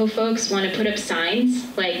Navajo folks want to put up signs,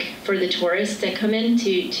 like for the tourists that come in,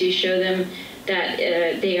 to show them that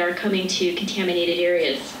they are coming to contaminated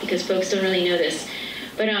areas, because folks don't really know this.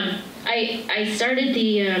 But I started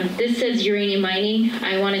this says uranium mining.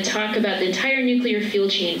 I want to talk about the entire nuclear fuel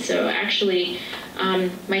chain. So actually,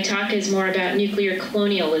 my talk is more about nuclear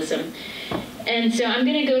colonialism. And so I'm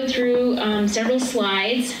going to go through several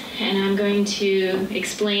slides, and I'm going to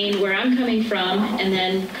explain where I'm coming from, and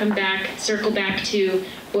then circle back to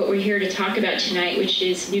what we're here to talk about tonight, which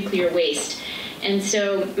is nuclear waste. And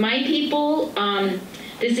so my people,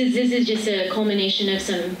 this is just a culmination of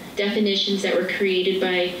some definitions that were created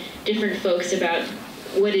by different folks about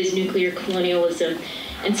what is nuclear colonialism.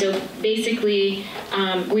 And so basically,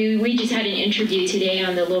 we just had an interview today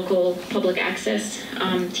on the local public access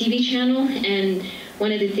TV channel, and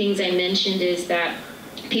one of the things I mentioned is that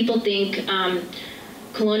people think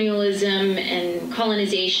colonialism and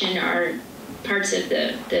colonization are parts of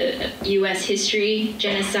the U.S. history,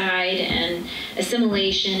 genocide and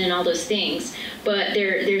assimilation and all those things, but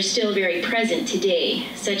they're still very present today,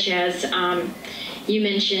 such as you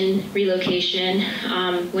mentioned relocation.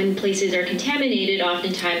 When places are contaminated,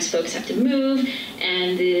 oftentimes folks have to move,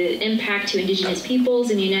 and the impact to indigenous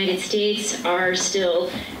peoples in the United States are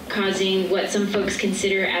still causing what some folks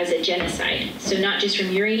consider as a genocide. So not just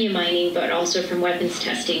from uranium mining, but also from weapons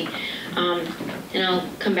testing. And I'll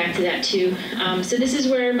come back to that too. So this is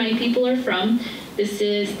where my people are from. This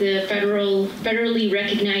is the federally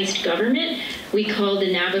recognized government we call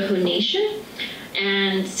the Navajo Nation.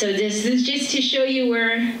 And so this is just to show you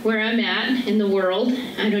where I'm at in the world.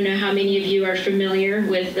 I don't know how many of you are familiar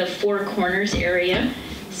with the Four Corners area.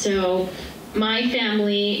 So my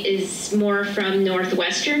family is more from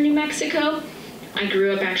northwestern New Mexico. I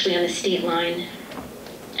grew up actually on the state line.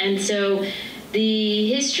 And so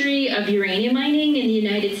the history of uranium mining in the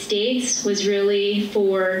United States was really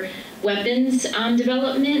for weapons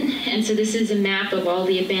development. And so this is a map of all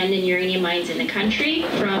the abandoned uranium mines in the country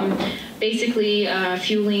from basically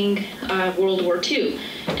fueling World War II.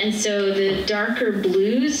 And so the darker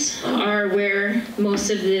blues are where most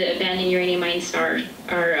of the abandoned uranium mines are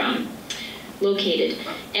located.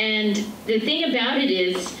 And the thing about it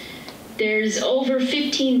is there's over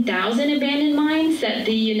 15,000 abandoned mines that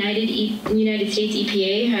the United States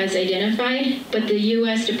EPA has identified, but the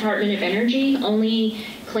U.S. Department of Energy only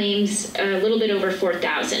claims a little bit over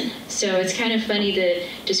 4,000. So it's kind of funny, the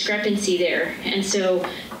discrepancy there. And so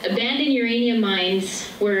abandoned uranium mines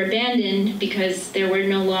were abandoned because there were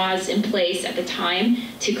no laws in place at the time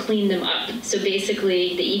to clean them up. So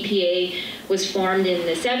basically, the EPA was formed in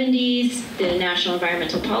the 70s. The National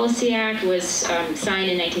Environmental Policy Act was signed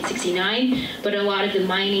in 1969, but a lot of the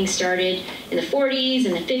mining started in the 40s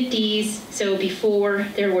and the 50s. So before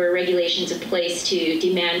there were regulations in place to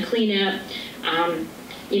demand cleanup,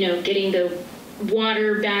 getting the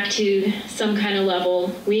water back to some kind of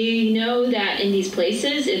level. We know that in these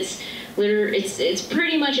places, it's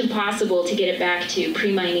pretty much impossible to get it back to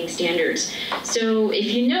pre-mining standards. So if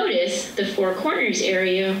you notice, the Four Corners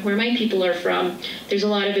area, where my people are from, there's a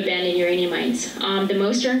lot of abandoned uranium mines. The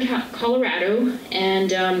most are in Colorado,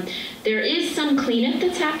 and there is some cleanup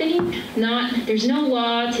that's happening. There's no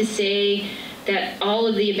law to say that all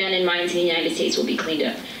of the abandoned mines in the United States will be cleaned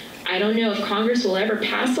up. I don't know if Congress will ever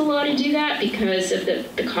pass a law to do that because of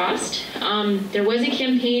the cost. There was a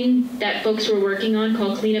campaign that folks were working on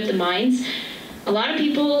called Clean Up the Mines. A lot of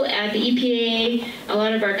people at the EPA, a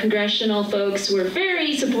lot of our congressional folks were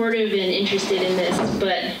very supportive and interested in this,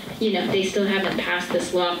 but they still haven't passed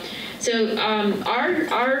this law. So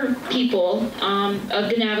our people of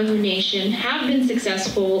the Navajo Nation have been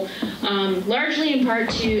successful, largely in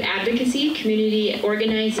part to advocacy, community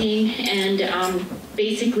organizing, and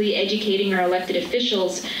basically educating our elected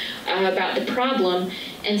officials about the problem.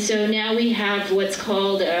 And so now we have what's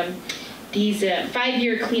called these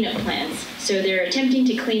 5-year cleanup plans. So they're attempting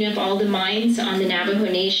to clean up all the mines on the Navajo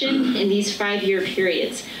Nation in these 5-year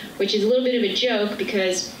periods, which is a little bit of a joke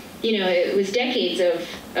because it was decades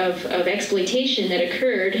of exploitation that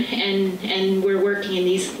occurred, and we're working in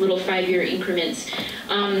these little 5-year increments.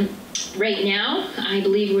 Right now, I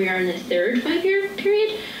believe we are in the 3rd 5-year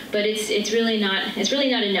period, but it's really not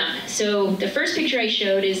enough. So the first picture I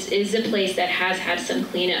showed is a place that has had some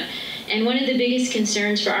cleanup, and one of the biggest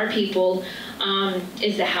concerns for our people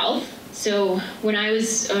is the health. So when I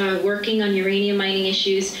was working on uranium mining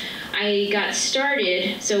issues, I got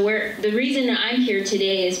started. So the reason that I'm here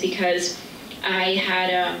today is because I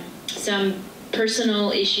had some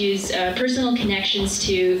personal issues, personal connections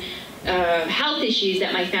to health issues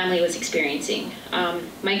that my family was experiencing.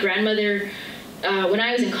 My grandmother, when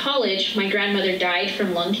I was in college, my grandmother died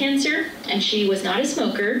from lung cancer, and she was not a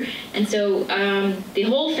smoker. And so the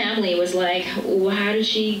whole family was like, well, how did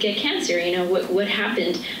she get cancer? What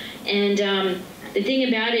happened? And the thing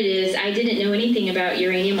about it is I didn't know anything about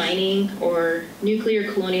uranium mining or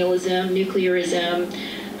nuclear colonialism, nuclearism,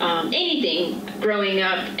 anything growing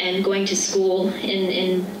up and going to school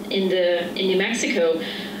in New Mexico.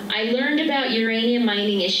 I learned about uranium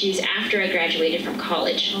mining issues after I graduated from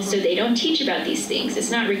college. So they don't teach about these things.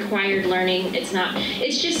 It's not required learning.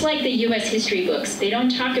 It's just like the U.S. history books. They don't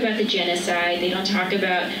talk about the genocide. They don't talk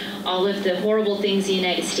about all of the horrible things the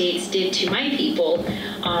United States did to my people.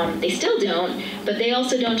 They still don't, but they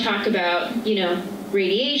also don't talk about,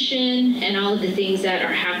 radiation and all of the things that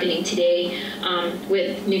are happening today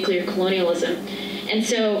with nuclear colonialism. And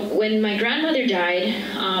so when my grandmother died,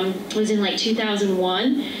 was in like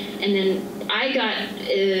 2001, and then I got,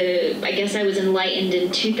 I guess I was enlightened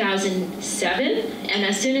in 2007, and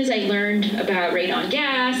as soon as I learned about radon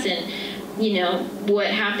gas and what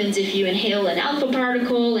happens if you inhale an alpha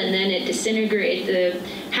particle and then it disintegrates, the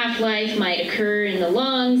half-life might occur in the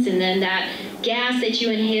lungs, and then that gas that you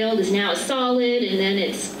inhaled is now a solid, and then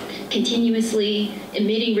it's continuously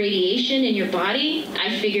emitting radiation in your body.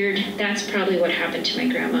 I figured that's probably what happened to my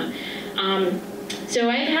grandma. So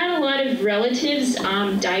I've had a lot of relatives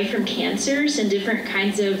die from cancers and different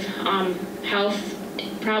kinds of health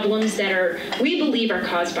problems that we believe are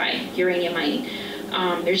caused by uranium mining.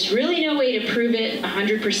 There's really no way to prove it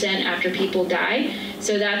 100% after people die,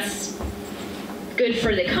 so that's good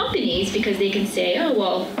for the companies because they can say, oh,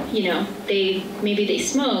 well, you know, maybe they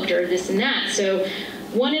smoked or this and that. So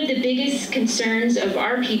one of the biggest concerns of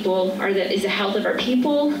our people is the health of our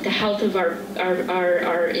people, the health of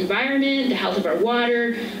our environment, the health of our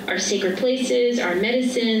water, our sacred places, our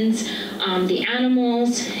medicines, the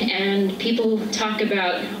animals, and people talk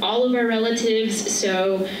about all of our relatives.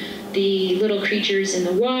 So the little creatures in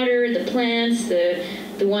the water, the plants, the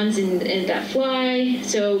ones that fly.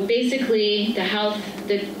 So basically the health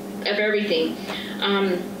of everything.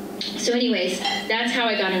 So anyways, that's how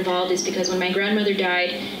I got involved, is because when my grandmother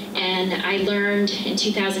died and I learned in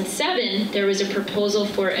 2007 there was a proposal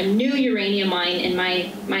for a new uranium mine in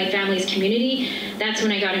my family's community, that's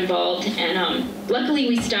when I got involved. And luckily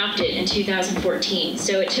we stopped it in 2014.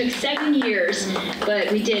 So it took 7 years,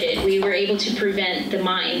 but we did it. We were able to prevent the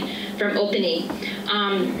mine from opening.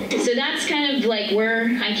 So that's kind of like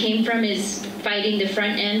where I came from, is fighting the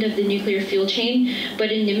front end of the nuclear fuel chain.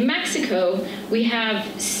 But in New Mexico, we have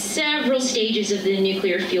several stages of the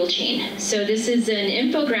nuclear fuel chain. So this is an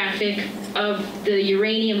infographic of the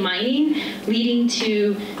uranium mining leading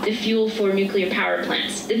to the fuel for nuclear power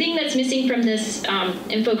plants. The thing that's missing from this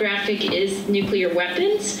infographic is nuclear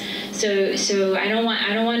weapons. So I don't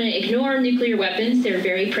want to ignore nuclear weapons. They're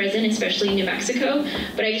very present, especially in New Mexico.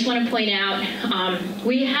 But I just want to point out,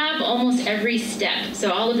 we have almost every step.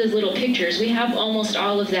 So all of those little pictures, we have almost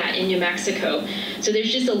all of that in New Mexico. So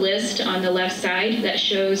there's just a list on the left side that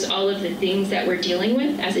shows all of the things that we're dealing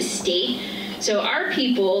with as a state. So our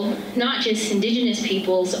people, not just indigenous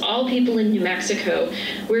peoples, all people in New Mexico,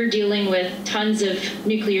 we're dealing with tons of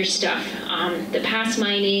nuclear stuff. The past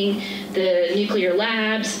mining, the nuclear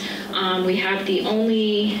labs. We have the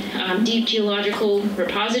only deep geological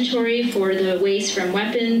repository for the waste from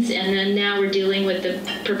weapons. And then now we're dealing with the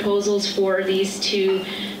proposals for these two.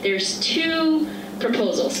 There's two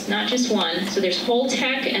proposals, not just one. So there's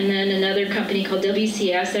Holtec and then another company called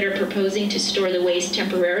WCS that are proposing to store the waste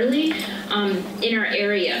temporarily in our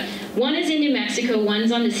area. One is in New Mexico,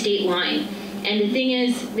 one's on the state line. And the thing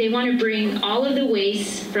is, they want to bring all of the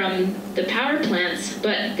waste from the power plants,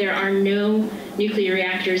 but there are no nuclear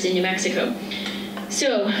reactors in New Mexico.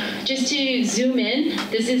 So just to zoom in,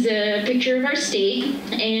 this is a picture of our state,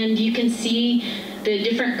 and you can see the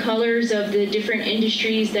different colors of the different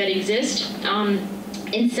industries that exist.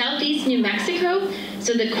 In southeast New Mexico,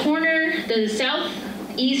 so the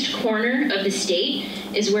southeast corner of the state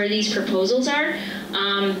is where these proposals are.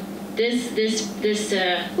 This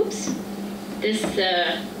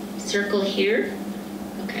circle here,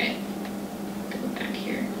 okay, go back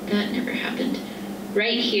here, that never happened.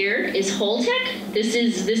 Right here is Holtec. This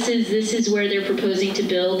is where they're proposing to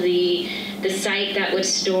build the site that would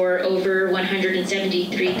store over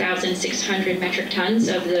 173,600 metric tons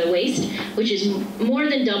of the waste, which is more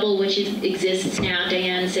than double which exists now.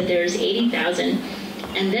 Diane said there's 80,000.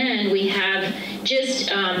 And then we have just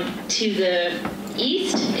to the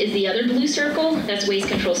east is the other blue circle, that's waste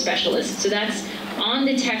control specialists. So that's on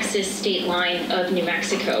the Texas state line of New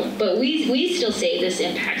Mexico. But we still say this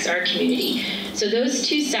impacts our community. So those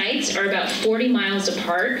two sites are about 40 miles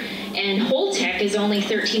apart, and Holtec is only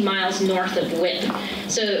 13 miles north of WIPP.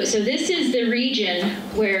 So this is the region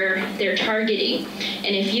where they're targeting.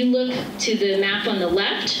 And if you look to the map on the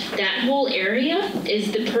left, that whole area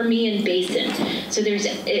is the Permian Basin. So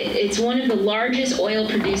it's one of the largest oil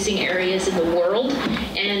producing areas in the world,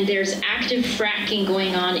 and there's active fracking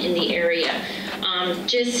going on in the area.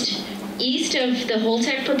 Just east of the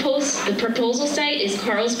Holtec proposal site is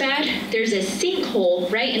Carlsbad. There's a sinkhole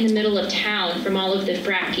right in the middle of town from all of the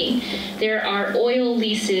fracking. There are oil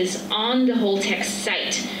leases on the Holtec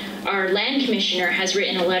site. Our land commissioner has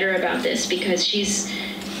written a letter about this because she's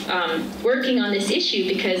working on this issue,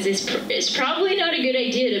 because it's probably not a good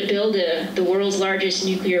idea to build the world's largest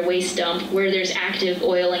nuclear waste dump where there's active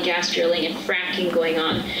oil and gas drilling and fracking going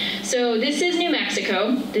on. So this is New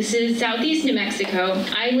Mexico. This is southeast New Mexico.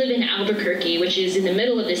 I live in Albuquerque, which is in the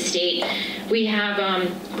middle of the state. We have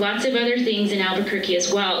lots of other things in Albuquerque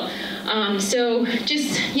as well. So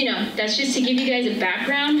just, that's just to give you guys a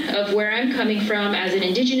background of where I'm coming from as an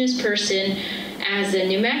indigenous person, as a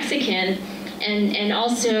New Mexican, and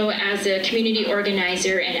also as a community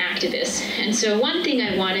organizer and activist. And so one thing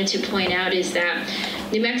I wanted to point out is that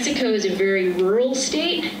New Mexico is a very rural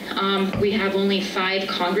state. We have only 5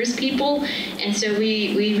 Congress people, and so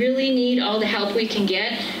we really need all the help we can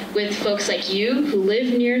get with folks like you who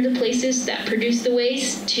live near the places that produce the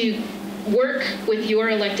waste to work with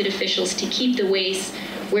your elected officials to keep the waste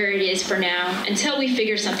where it is for now until we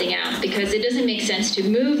figure something out, because it doesn't make sense to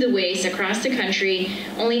move the waste across the country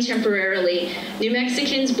only temporarily. New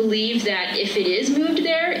Mexicans believe that if it is moved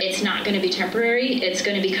there, it's not going to be temporary, it's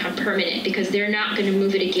going to become permanent, because they're not going to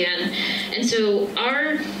move it again. And so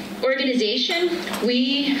our organization,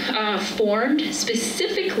 we formed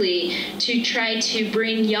specifically to try to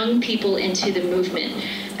bring young people into the movement.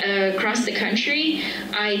 Across the country,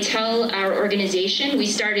 I tell our organization, we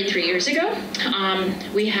started 3 years ago.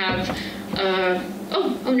 We have,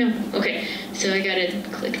 oh no, okay. So I gotta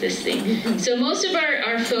click this thing. So most of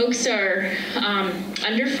our folks are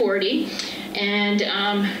under 40, and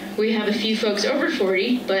we have a few folks over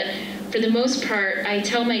 40, but for the most part, I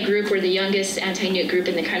tell my group we're the youngest anti-nuke group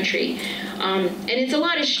in the country. And it's a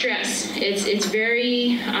lot of stress. It's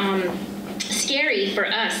very scary for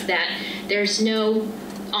us that there's no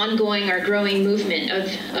ongoing or growing movement of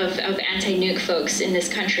anti-nuke folks in this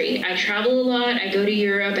country. I travel a lot, I go to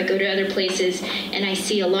Europe, I go to other places, and I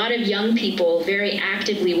see a lot of young people very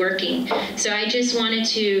actively working. So I just wanted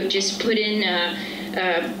to just put in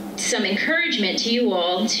some encouragement to you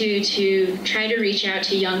all to try to reach out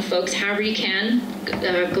to young folks however you can,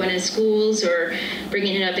 going to schools or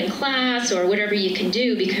bringing it up in class or whatever you can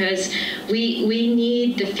do, because we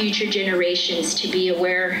need the future generations to be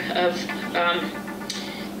aware of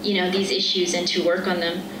these issues and to work on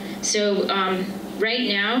them. So right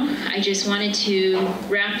now, I just wanted to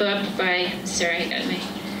wrap up by, sorry, I got my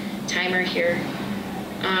timer here.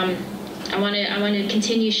 I want to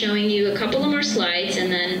continue showing you a couple of more slides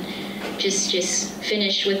and then just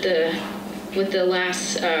finish with the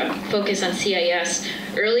last focus on CIS.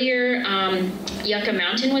 Earlier, Yucca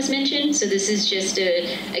Mountain was mentioned, so this is just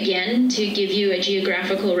again to give you a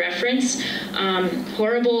geographical reference.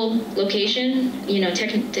 Horrible location,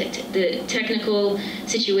 the technical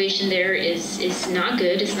situation there is not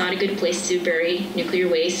good. It's not a good place to bury nuclear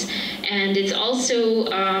waste. And it's also,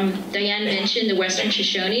 Diane mentioned the Western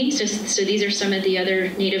Shoshone, so these are some of the other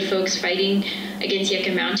Native folks fighting against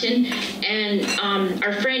Yucca Mountain. And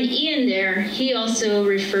our friend Ian there, he also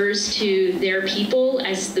refers to their people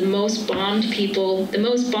as the most bombed people, the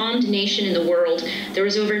most bombed nation in the world. There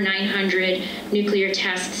was over 900 nuclear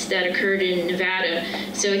tests that occurred in Nevada.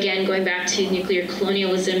 So again, going back to nuclear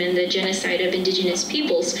colonialism and the genocide of indigenous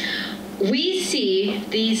peoples. We see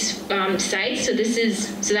these sites, so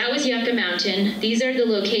that was Yucca Mountain. These are the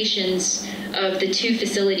locations of the two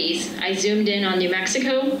facilities. I zoomed in on New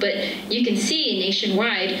Mexico, but you can see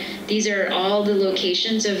nationwide, these are all the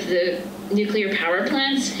locations of the nuclear power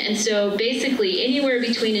plants. And so basically anywhere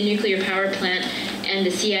between a nuclear power plant and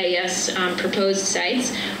the CIS proposed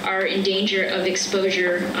sites are in danger of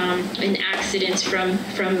exposure and accidents from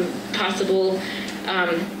possible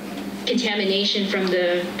contamination from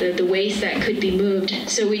the waste that could be moved.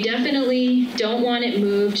 So we definitely don't want it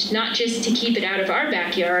moved, not just to keep it out of our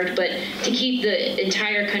backyard, but to keep the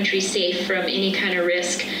entire country safe from any kind of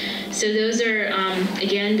risk. So those are,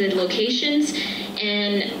 again, the locations.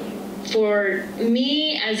 And for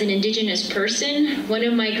me as an indigenous person, one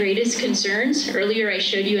of my greatest concerns, earlier I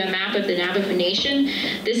showed you a map of the Navajo Nation.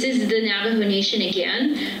 This is the Navajo Nation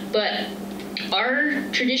again, but our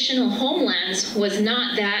traditional homelands was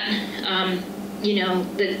not that,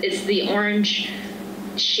 it's the orange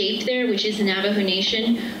shape there, which is the Navajo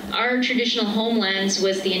Nation. Our traditional homelands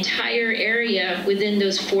was the entire area within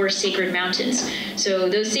those 4 sacred mountains. So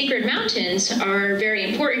those sacred mountains are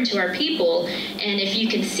very important to our people. And if you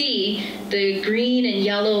can see the green and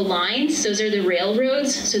yellow lines, those are the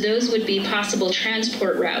railroads. So those would be possible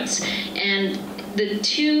transport routes. And the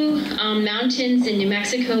 2 mountains in New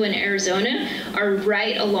Mexico and Arizona are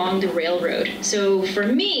right along the railroad. So for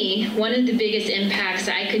me, one of the biggest impacts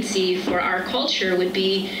I could see for our culture would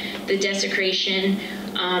be the desecration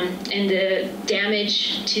and the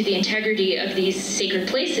damage to the integrity of these sacred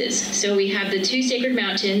places. So we have the 2 sacred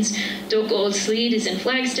mountains, Doko-Old-Slede is in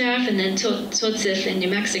Flagstaff, and then Tzotzil in New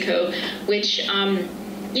Mexico, which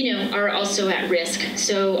are also at risk.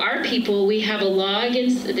 So our people, we have a law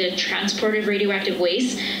against the transport of radioactive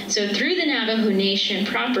waste. So through the Navajo Nation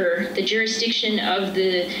proper, the jurisdiction of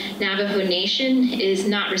the Navajo Nation is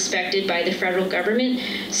not respected by the federal government.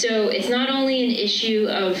 So it's not only an issue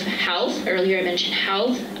of health, earlier I mentioned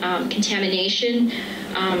health, contamination,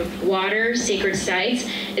 water, sacred sites,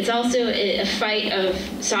 it's also a fight of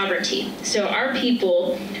sovereignty. So our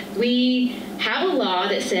people, we have a law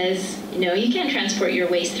that says, you can't transport your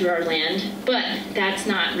waste through our land, but that's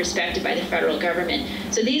not respected by the federal government.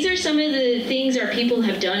 So these are some of the things our people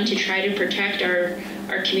have done to try to protect our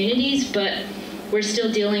communities, but we're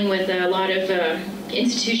still dealing with a lot of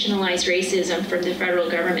institutionalized racism from the federal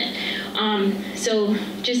government. So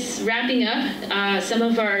just wrapping up, some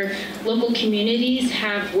of our local communities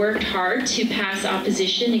have worked hard to pass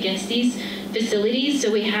opposition against these facilities.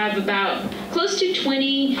 So we have about close to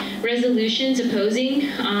 20 resolutions opposing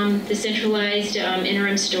the centralized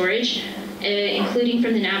interim storage, including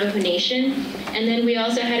from the Navajo Nation. And then we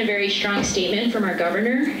also had a very strong statement from our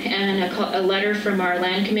governor and a letter from our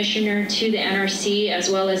land commissioner to the NRC, as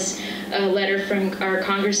well as a letter from our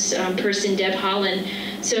congressperson, Deb Haaland.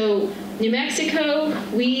 So New Mexico,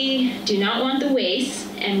 we do not want the waste,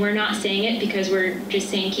 and we're not saying it because we're just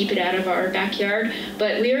saying keep it out of our backyard,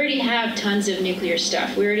 but we already have tons of nuclear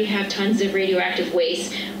stuff. We already have tons of radioactive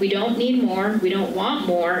waste. We don't need more, we don't want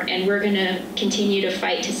more, and we're gonna continue to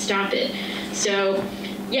fight to stop it. So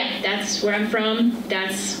yeah, that's where I'm from,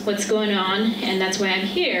 that's what's going on, and that's why I'm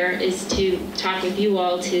here, is to talk with you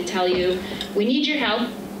all to tell you we need your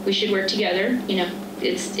help, we should work together, you know.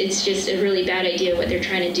 It's just a really bad idea what they're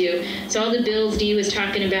trying to do. So all the bills Dee was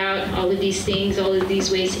talking about, all of these things, all of these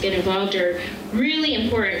ways to get involved are really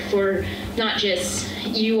important for not just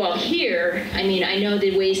you all here. I mean, I know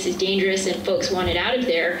the waste is dangerous and folks want it out of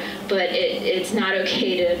there, but it's not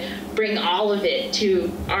okay to bring all of it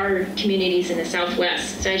to our communities in the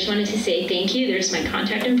Southwest. So I just wanted to say thank you. There's my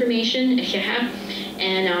contact information if you have.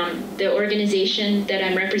 And the organization that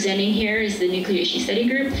I'm representing here is the Nuclear Issue Study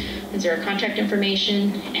Group. Those are our contact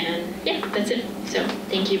information, and yeah, that's it. So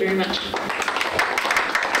thank you very much.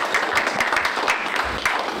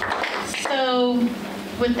 So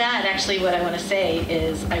with that, actually what I want to say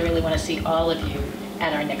is I really want to see all of you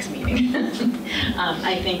at our next meeting.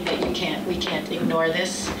 I think that we can't ignore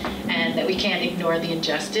this, and that we can't ignore the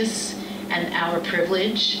injustice and our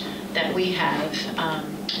privilege that we have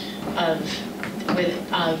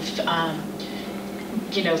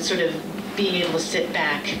you know, sort of being able to sit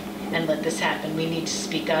back and let this happen. We need to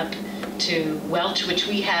speak up to Welch, which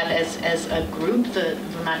we have as a group, the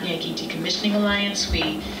Vermont Yankee Decommissioning Alliance.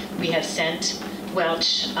 We have sent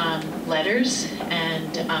Welch letters,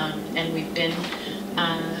 and we've been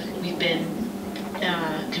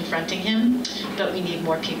confronting him, but we need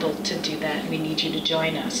more people to do that. We need you to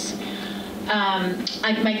join us.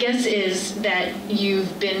 My guess is that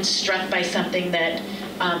you've been struck by something that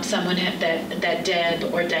that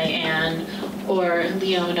Deb or Diane or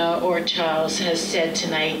Leona or Charles has said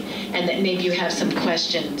tonight, and that maybe you have some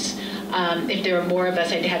questions. If there were more of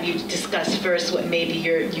us, I'd have you discuss first what maybe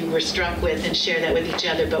you were struck with and share that with each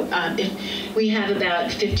other. But if we have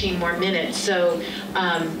about 15 more minutes, so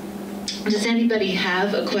does anybody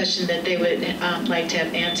have a question that they would like to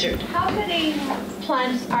have answered? How many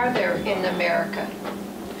plants are there in America?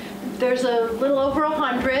 There's a little over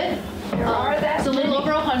 100. There are that It's a little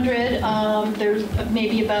over 100. There's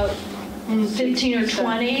maybe about 15 or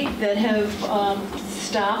 20 that have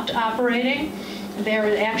stopped operating.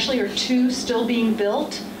 There actually are 2 still being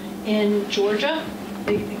built in Georgia.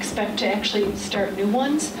 They expect to actually start new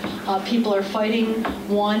ones. People are fighting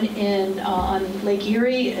one on Lake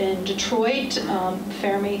Erie in Detroit,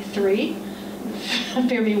 Fermi 3.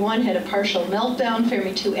 Fermi 1 had a partial meltdown.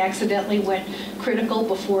 Fermi 2 accidentally went critical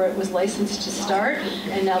before it was licensed to start,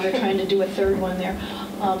 and now they're trying to do a 3rd one there.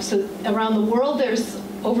 So around the world, there's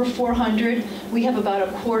over 400. We have about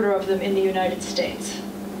a quarter of them in the United States.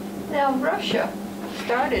 Now, Russia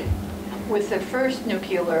started with the first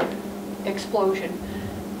nuclear explosion.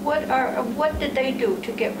 What did they do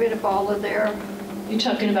to get rid of all of their? You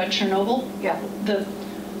talking about Chernobyl? Yeah.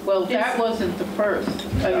 Well, that wasn't the first.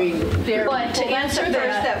 I mean, But to answer the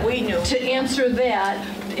first that we knew. To answer that,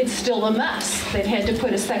 it's still a mess. They've had to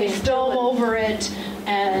put a second dome over it,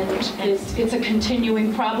 and it's a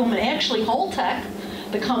continuing problem. And actually, Holtec,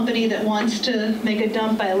 the company that wants to make a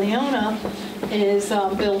dump by Leona, is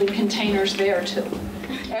building containers there too.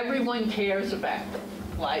 everyone cares about them.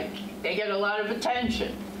 Like, they get a lot of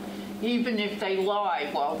attention. Even if they lie,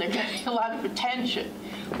 well, they're getting a lot of attention.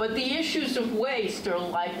 But the issues of waste are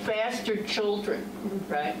like bastard children,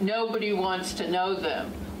 right? Nobody wants to know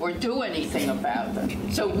them or do anything about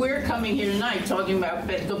them. So we're coming here tonight talking about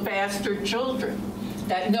the bastard children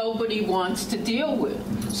that nobody wants to deal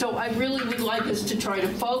with. So I really would like us to try to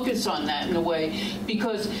focus on that in a way,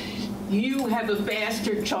 because you have a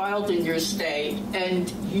bastard child in your state,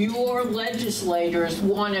 and your legislators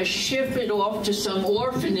want to ship it off to some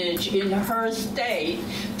orphanage in her state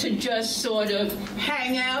to just sort of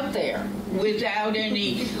hang out there without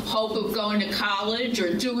any hope of going to college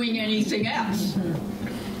or doing anything else.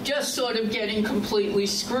 Just sort of getting completely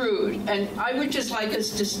screwed. And I would just like us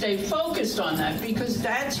to stay focused on that, because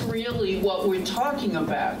that's really what we're talking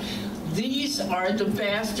about. These are the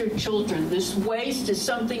bastard children. This waste is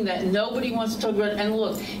something that nobody wants to talk about. And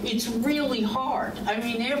look, it's really hard. I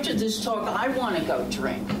mean, after this talk, I want to go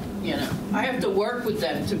drink. You know, I have to work with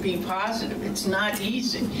them to be positive. It's not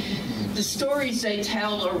easy. The stories they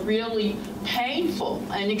tell are really painful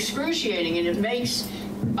and excruciating, and it makes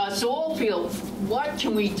us all feel, what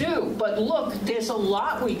can we do? But look, there's a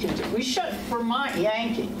lot we can do. We shut Vermont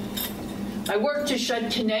Yankee. I worked to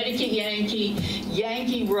shut Connecticut Yankee,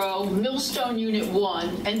 Yankee Row, Millstone Unit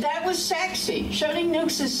 1, and that was sexy. Shutting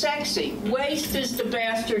nukes is sexy. Waste is the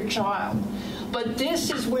bastard child. But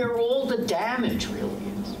this is where all the damage really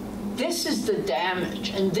is. This is the damage,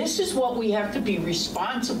 and this is what we have to be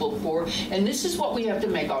responsible for, and this is what we have to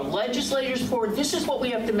make our legislators for. This is what we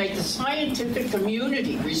have to make the scientific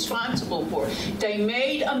community responsible for. They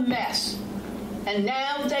made a mess. And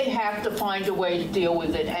now they have to find a way to deal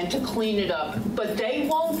with it and to clean it up. But they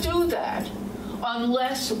won't do that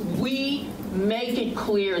unless we make it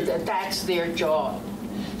clear that that's their job.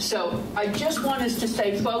 So I just want us to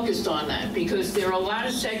stay focused on that, because there are a lot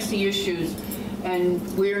of sexy issues, and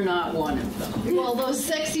we're not one of them. Well, those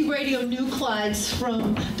sexy radionuclides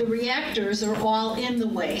from the reactors are all in the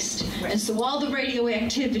waste. And so all the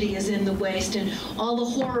radioactivity is in the waste, and all the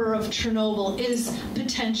horror of Chernobyl is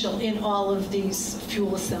potential in all of these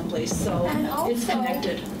fuel assemblies. So And also, it's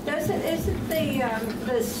connected. Isn't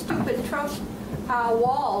the stupid Trump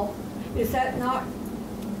wall, is that not,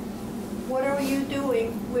 what are you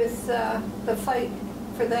doing with the fight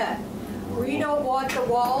for that? We don't want the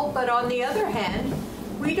wall, but on the other hand,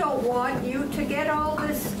 we don't want you to get all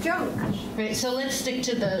this junk. Right, so let's stick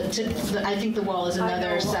to the I think the wall is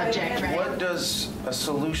another subject, right? What does a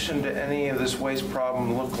solution to any of this waste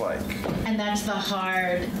problem look like? And that's the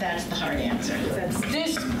hard answer.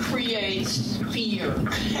 This creates fear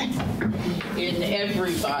in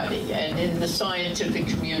everybody and in the scientific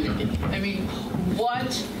community. I mean,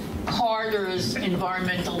 what Carter's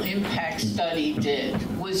environmental impact study did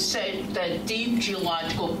was say that deep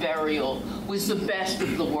geological burial was the best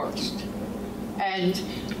of the worst, and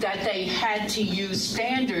that they had to use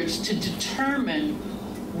standards to determine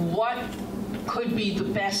what could be the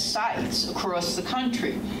best sites across the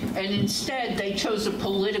country. And instead, they chose a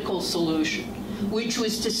political solution, which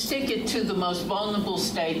was to stick it to the most vulnerable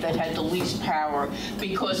state that had the least power,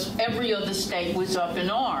 because every other state was up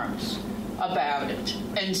in arms about it.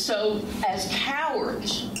 And so, as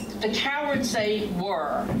cowards, the cowards they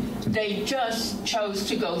were, they just chose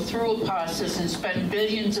to go through a process and spend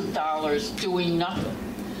billions of dollars doing nothing.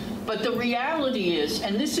 But the reality is,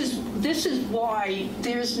 and this is why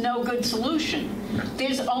there's no good solution.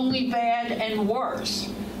 There's only bad and worse.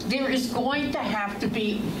 There is going to have to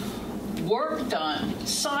be work done,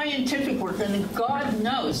 scientific work, and God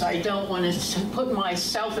knows I don't want to put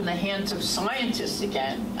myself in the hands of scientists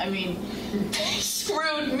again. I mean, they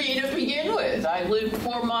screwed me to begin with. I lived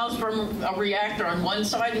 4 miles from a reactor on one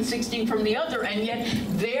side and 16 from the other, and yet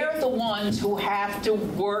they're the ones who have to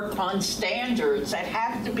work on standards that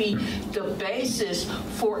have to be the basis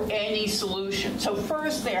for any solution. So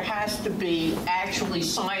first there has to be actually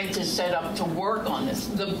scientists set up to work on this,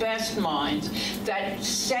 the best minds that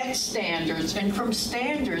set standards, and from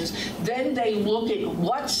standards then they look at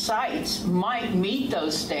what sites might meet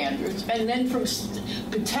those standards, and then from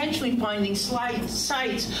potentially finding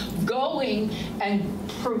sites going and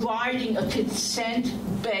providing a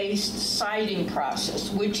consent-based siting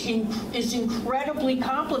process, which is incredibly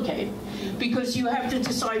complicated, because you have to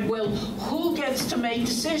decide, well, who gets to make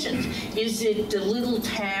decisions? Is it the little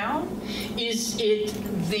town? Is it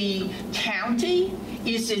the county?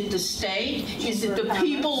 Is it the state? Is it the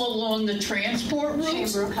people along the transport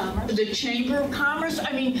routes? Chamber of Commerce. The Chamber of Commerce?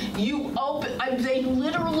 I mean, they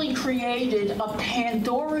literally created a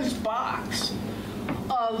Pandora's box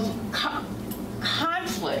of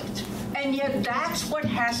conflict, and yet that's what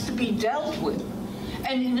has to be dealt with.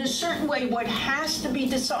 And in a certain way, what has to be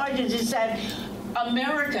decided is that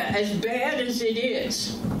America, as bad as it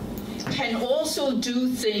is, can also do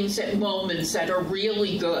things at moments that are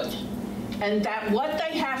really good. And that what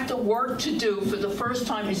they have to work to do for the first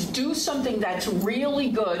time is do something that's really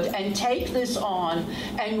good and take this on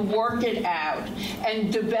and work it out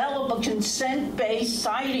and develop a consent-based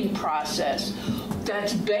siting process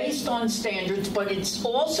that's based on standards, but it's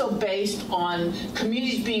also based on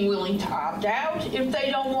communities being willing to opt out if they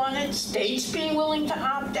don't want it, states being willing to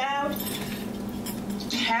opt out,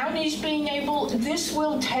 counties being able. This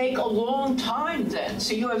will take a long time then.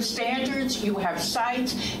 So you have standards, you have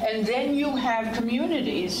sites, and then you have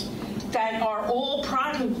communities that are all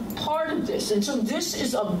part of this. And so this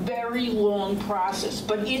is a very long process,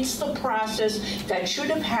 but it's the process that should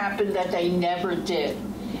have happened that they never did.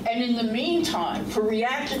 And in the meantime, for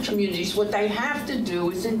reactor communities, what they have to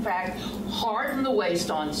do is, in fact, harden the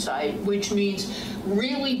waste on site, which means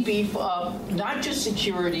really beef up not just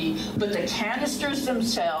security, but the canisters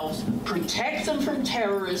themselves, protect them from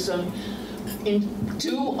terrorism, and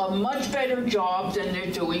do a much better job than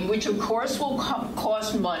they're doing, which of course will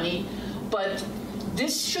cost money, but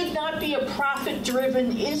this should not be a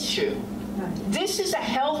profit-driven issue. This is a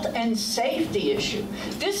health and safety issue.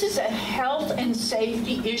 This is a health and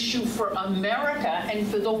safety issue for America and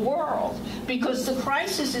for the world, because the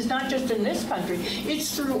crisis is not just in this country,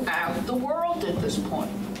 it's throughout the world at this point.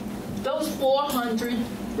 Those 400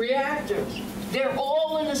 reactors, they're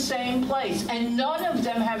all in the same place, and none of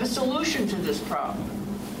them have a solution to this problem.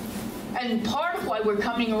 And part of why we're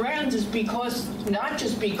coming around is because, not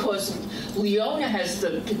just because Leona has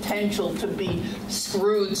the potential to be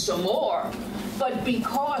screwed some more, but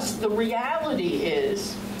because the reality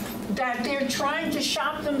is that they're trying to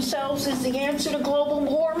shop themselves as the answer to global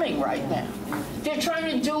warming right now. They're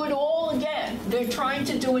trying to do it all again. They're trying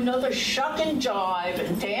to do another shuck and jive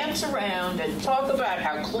and dance around and talk about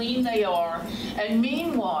how clean they are. And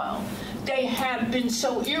meanwhile, they have been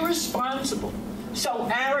so irresponsible, so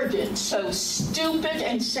arrogant, so stupid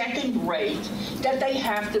and second-rate that they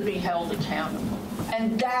have to be held accountable.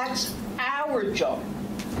 And that's our job.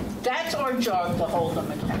 That's our job, to hold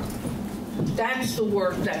them accountable. That's the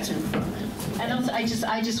work that's in front of us. And also,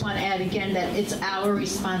 I just want to add again that it's our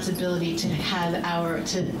responsibility to have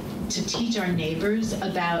to teach our neighbors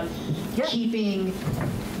about keeping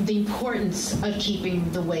the importance of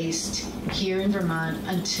keeping the waste here in Vermont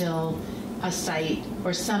until a site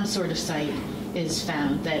or some sort of site is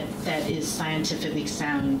found that is scientifically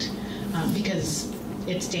sound, because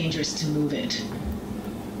it's dangerous to move it.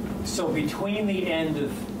 So between the end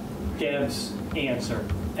of Deb's answer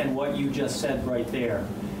and what you just said right there,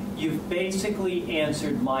 you've basically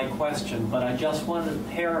answered my question, but I just wanted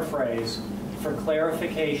to paraphrase for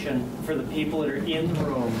clarification for the people that are in the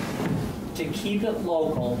room, to keep it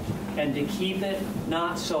local and to keep it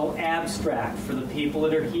not so abstract for the people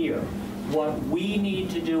that are here. What we need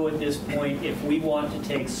to do at this point, if we want to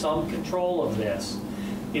take some control of this,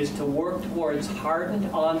 is to work towards hardened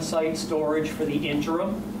on-site storage for the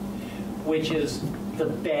interim, which is the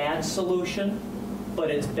bad solution, but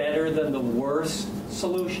it's better than the worst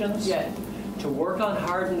solutions. Yeah. To work on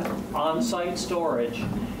hardened on-site storage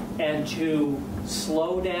and to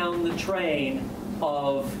slow down the train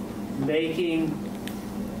of making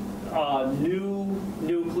new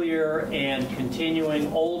nuclear and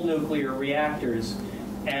continuing old nuclear reactors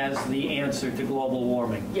as the answer to global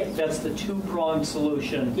warming. Yes. That's the two-pronged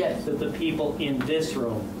solution Yes. that the people in this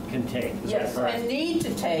room can take. Is Yes, that correct? and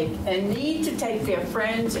need to take their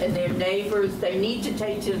friends and their neighbors. They need to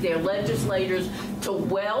take to their legislators, to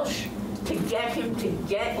Welsh, to get him to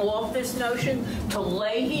get off this notion, to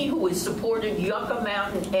Leahy, who has supported Yucca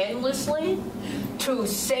Mountain endlessly, to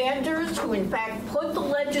Sanders, who in fact put the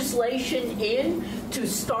legislation in to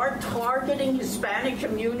start targeting Hispanic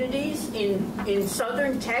communities in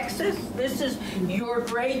southern Texas. This is your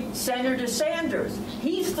great Senator Sanders.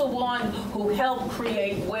 He's the one who helped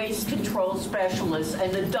create waste control specialists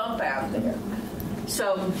and the dump out there.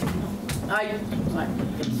 So I've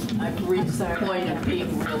reached the point of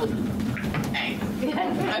being really angry.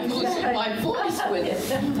 I'm losing my voice with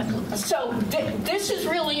it. So this is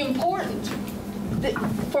really important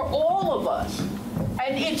for all of us,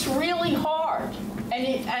 and it's really hard,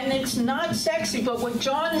 and it's not sexy, but what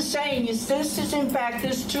John is saying is this is in fact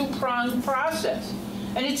this two-pronged process,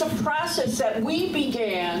 and it's a process that we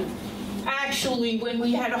began actually when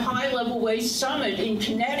we had a high-level waste summit in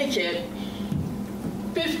Connecticut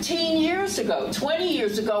 15 years ago, 20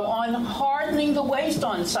 years ago, on hardening the waste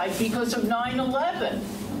on site because of 9/11.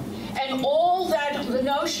 And all that, the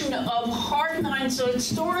notion of hard on-site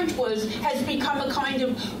storage has become a kind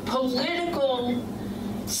of political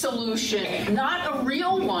solution, not a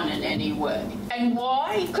real one in any way. And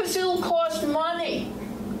why? Because it'll cost money.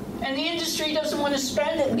 And the industry doesn't want to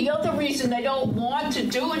spend it. And the other reason they don't want to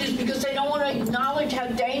do it is because they don't want to acknowledge how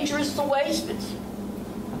dangerous the waste is.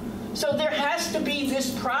 So there has to be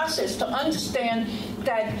this process to understand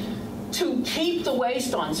that to keep the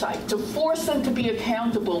waste on site, to force them to be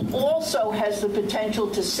accountable, also has the potential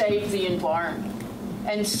to save the environment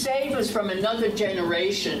and save us from another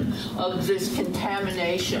generation of this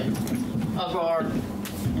contamination of our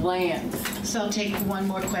land. So I'll take one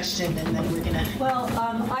more question and then we're gonna. Well,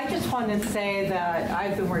 I just want to say that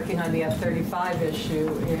I've been working on the F-35 issue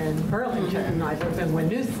in Burlington. I live in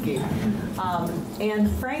Winooski. And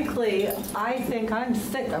frankly, I think I'm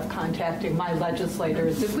sick of contacting my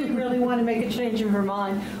legislators. If we really want to make a change in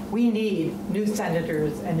Vermont, we need new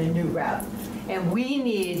senators and a new rep. And we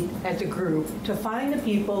need, as a group, to find the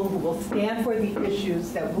people who will stand for the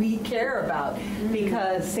issues that we care about.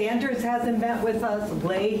 Because Sanders hasn't met with us,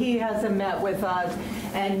 Leahy hasn't met with us,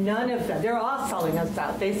 and none of them, they're all selling us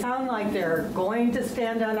out. They sound like they're going to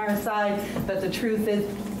stand on our side, but the truth is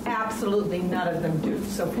absolutely none of them do.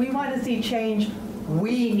 So if we want to see change,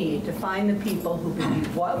 we need to find the people who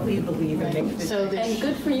believe what we believe and make the change. And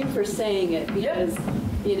good for you for saying it, because,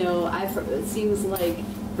 you know, it seems like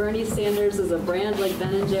Bernie Sanders is a brand like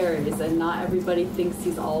Ben & Jerry's, and not everybody thinks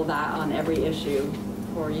he's all that on every issue,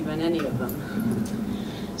 or even any of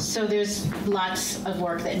them. So there's lots of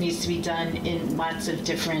work that needs to be done in lots of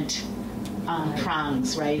different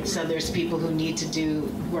prongs, right? So there's people who need to do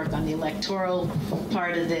work on the electoral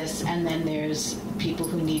part of this, and then there's people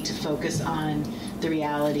who need to focus on the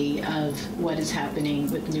reality of what is happening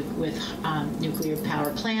with nuclear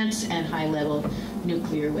power plants and high-level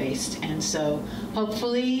nuclear waste. And so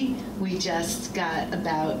hopefully we just got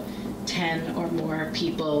about 10 or more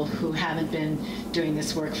people who haven't been doing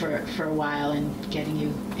this work for a while and getting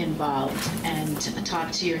you involved. And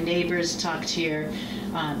talk to your neighbors, talk to your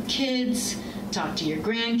kids, talk to your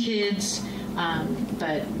grandkids.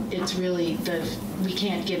 But it's really we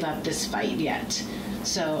can't give up this fight yet.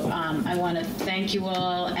 So I want to thank you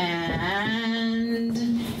all, and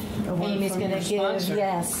Amy's going to give,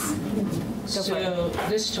 yes. So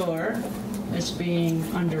this tour is being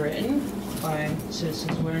underwritten by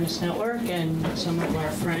Citizens Awareness Network and some of our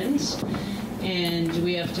friends. And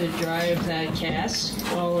we have to drive that cask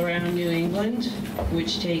all around New England,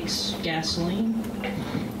 which takes gasoline.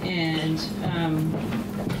 And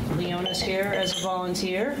Leona's here as a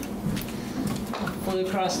volunteer, flew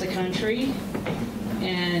across the country.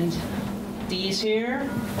 And these here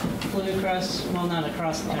flew across, well, not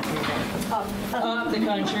across the country, but up the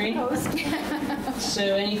country. So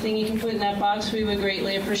anything you can put in that box, we would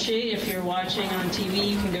greatly appreciate. If you're watching on TV,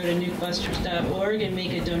 you can go to nukebusters.org and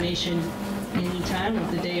make a donation any time of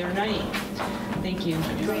the day or night. Thank you.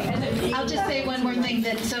 I'll just say one more thing.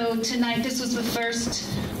 So tonight, this was the first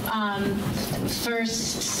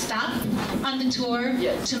stop on the tour.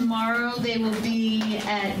 Yes. Tomorrow they will be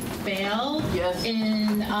at Vail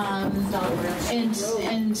in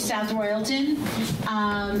South Royalton.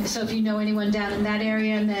 So if you know anyone down in that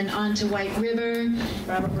area, and then on to White River,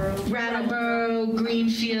 Brattleboro,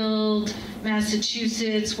 Greenfield,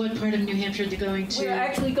 Massachusetts. What part of New Hampshire are they going to? We're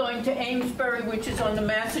actually going to Amesbury, which is on the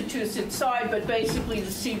Massachusetts side, but basically the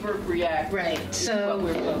Seabrook reactor. Right. So,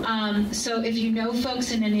 so if you know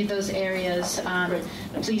folks in any of those areas,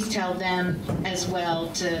 please tell them as well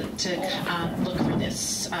to look for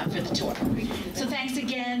this for the tour. So thanks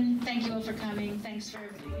again. Thank you all for coming. Thanks for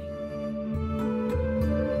everything.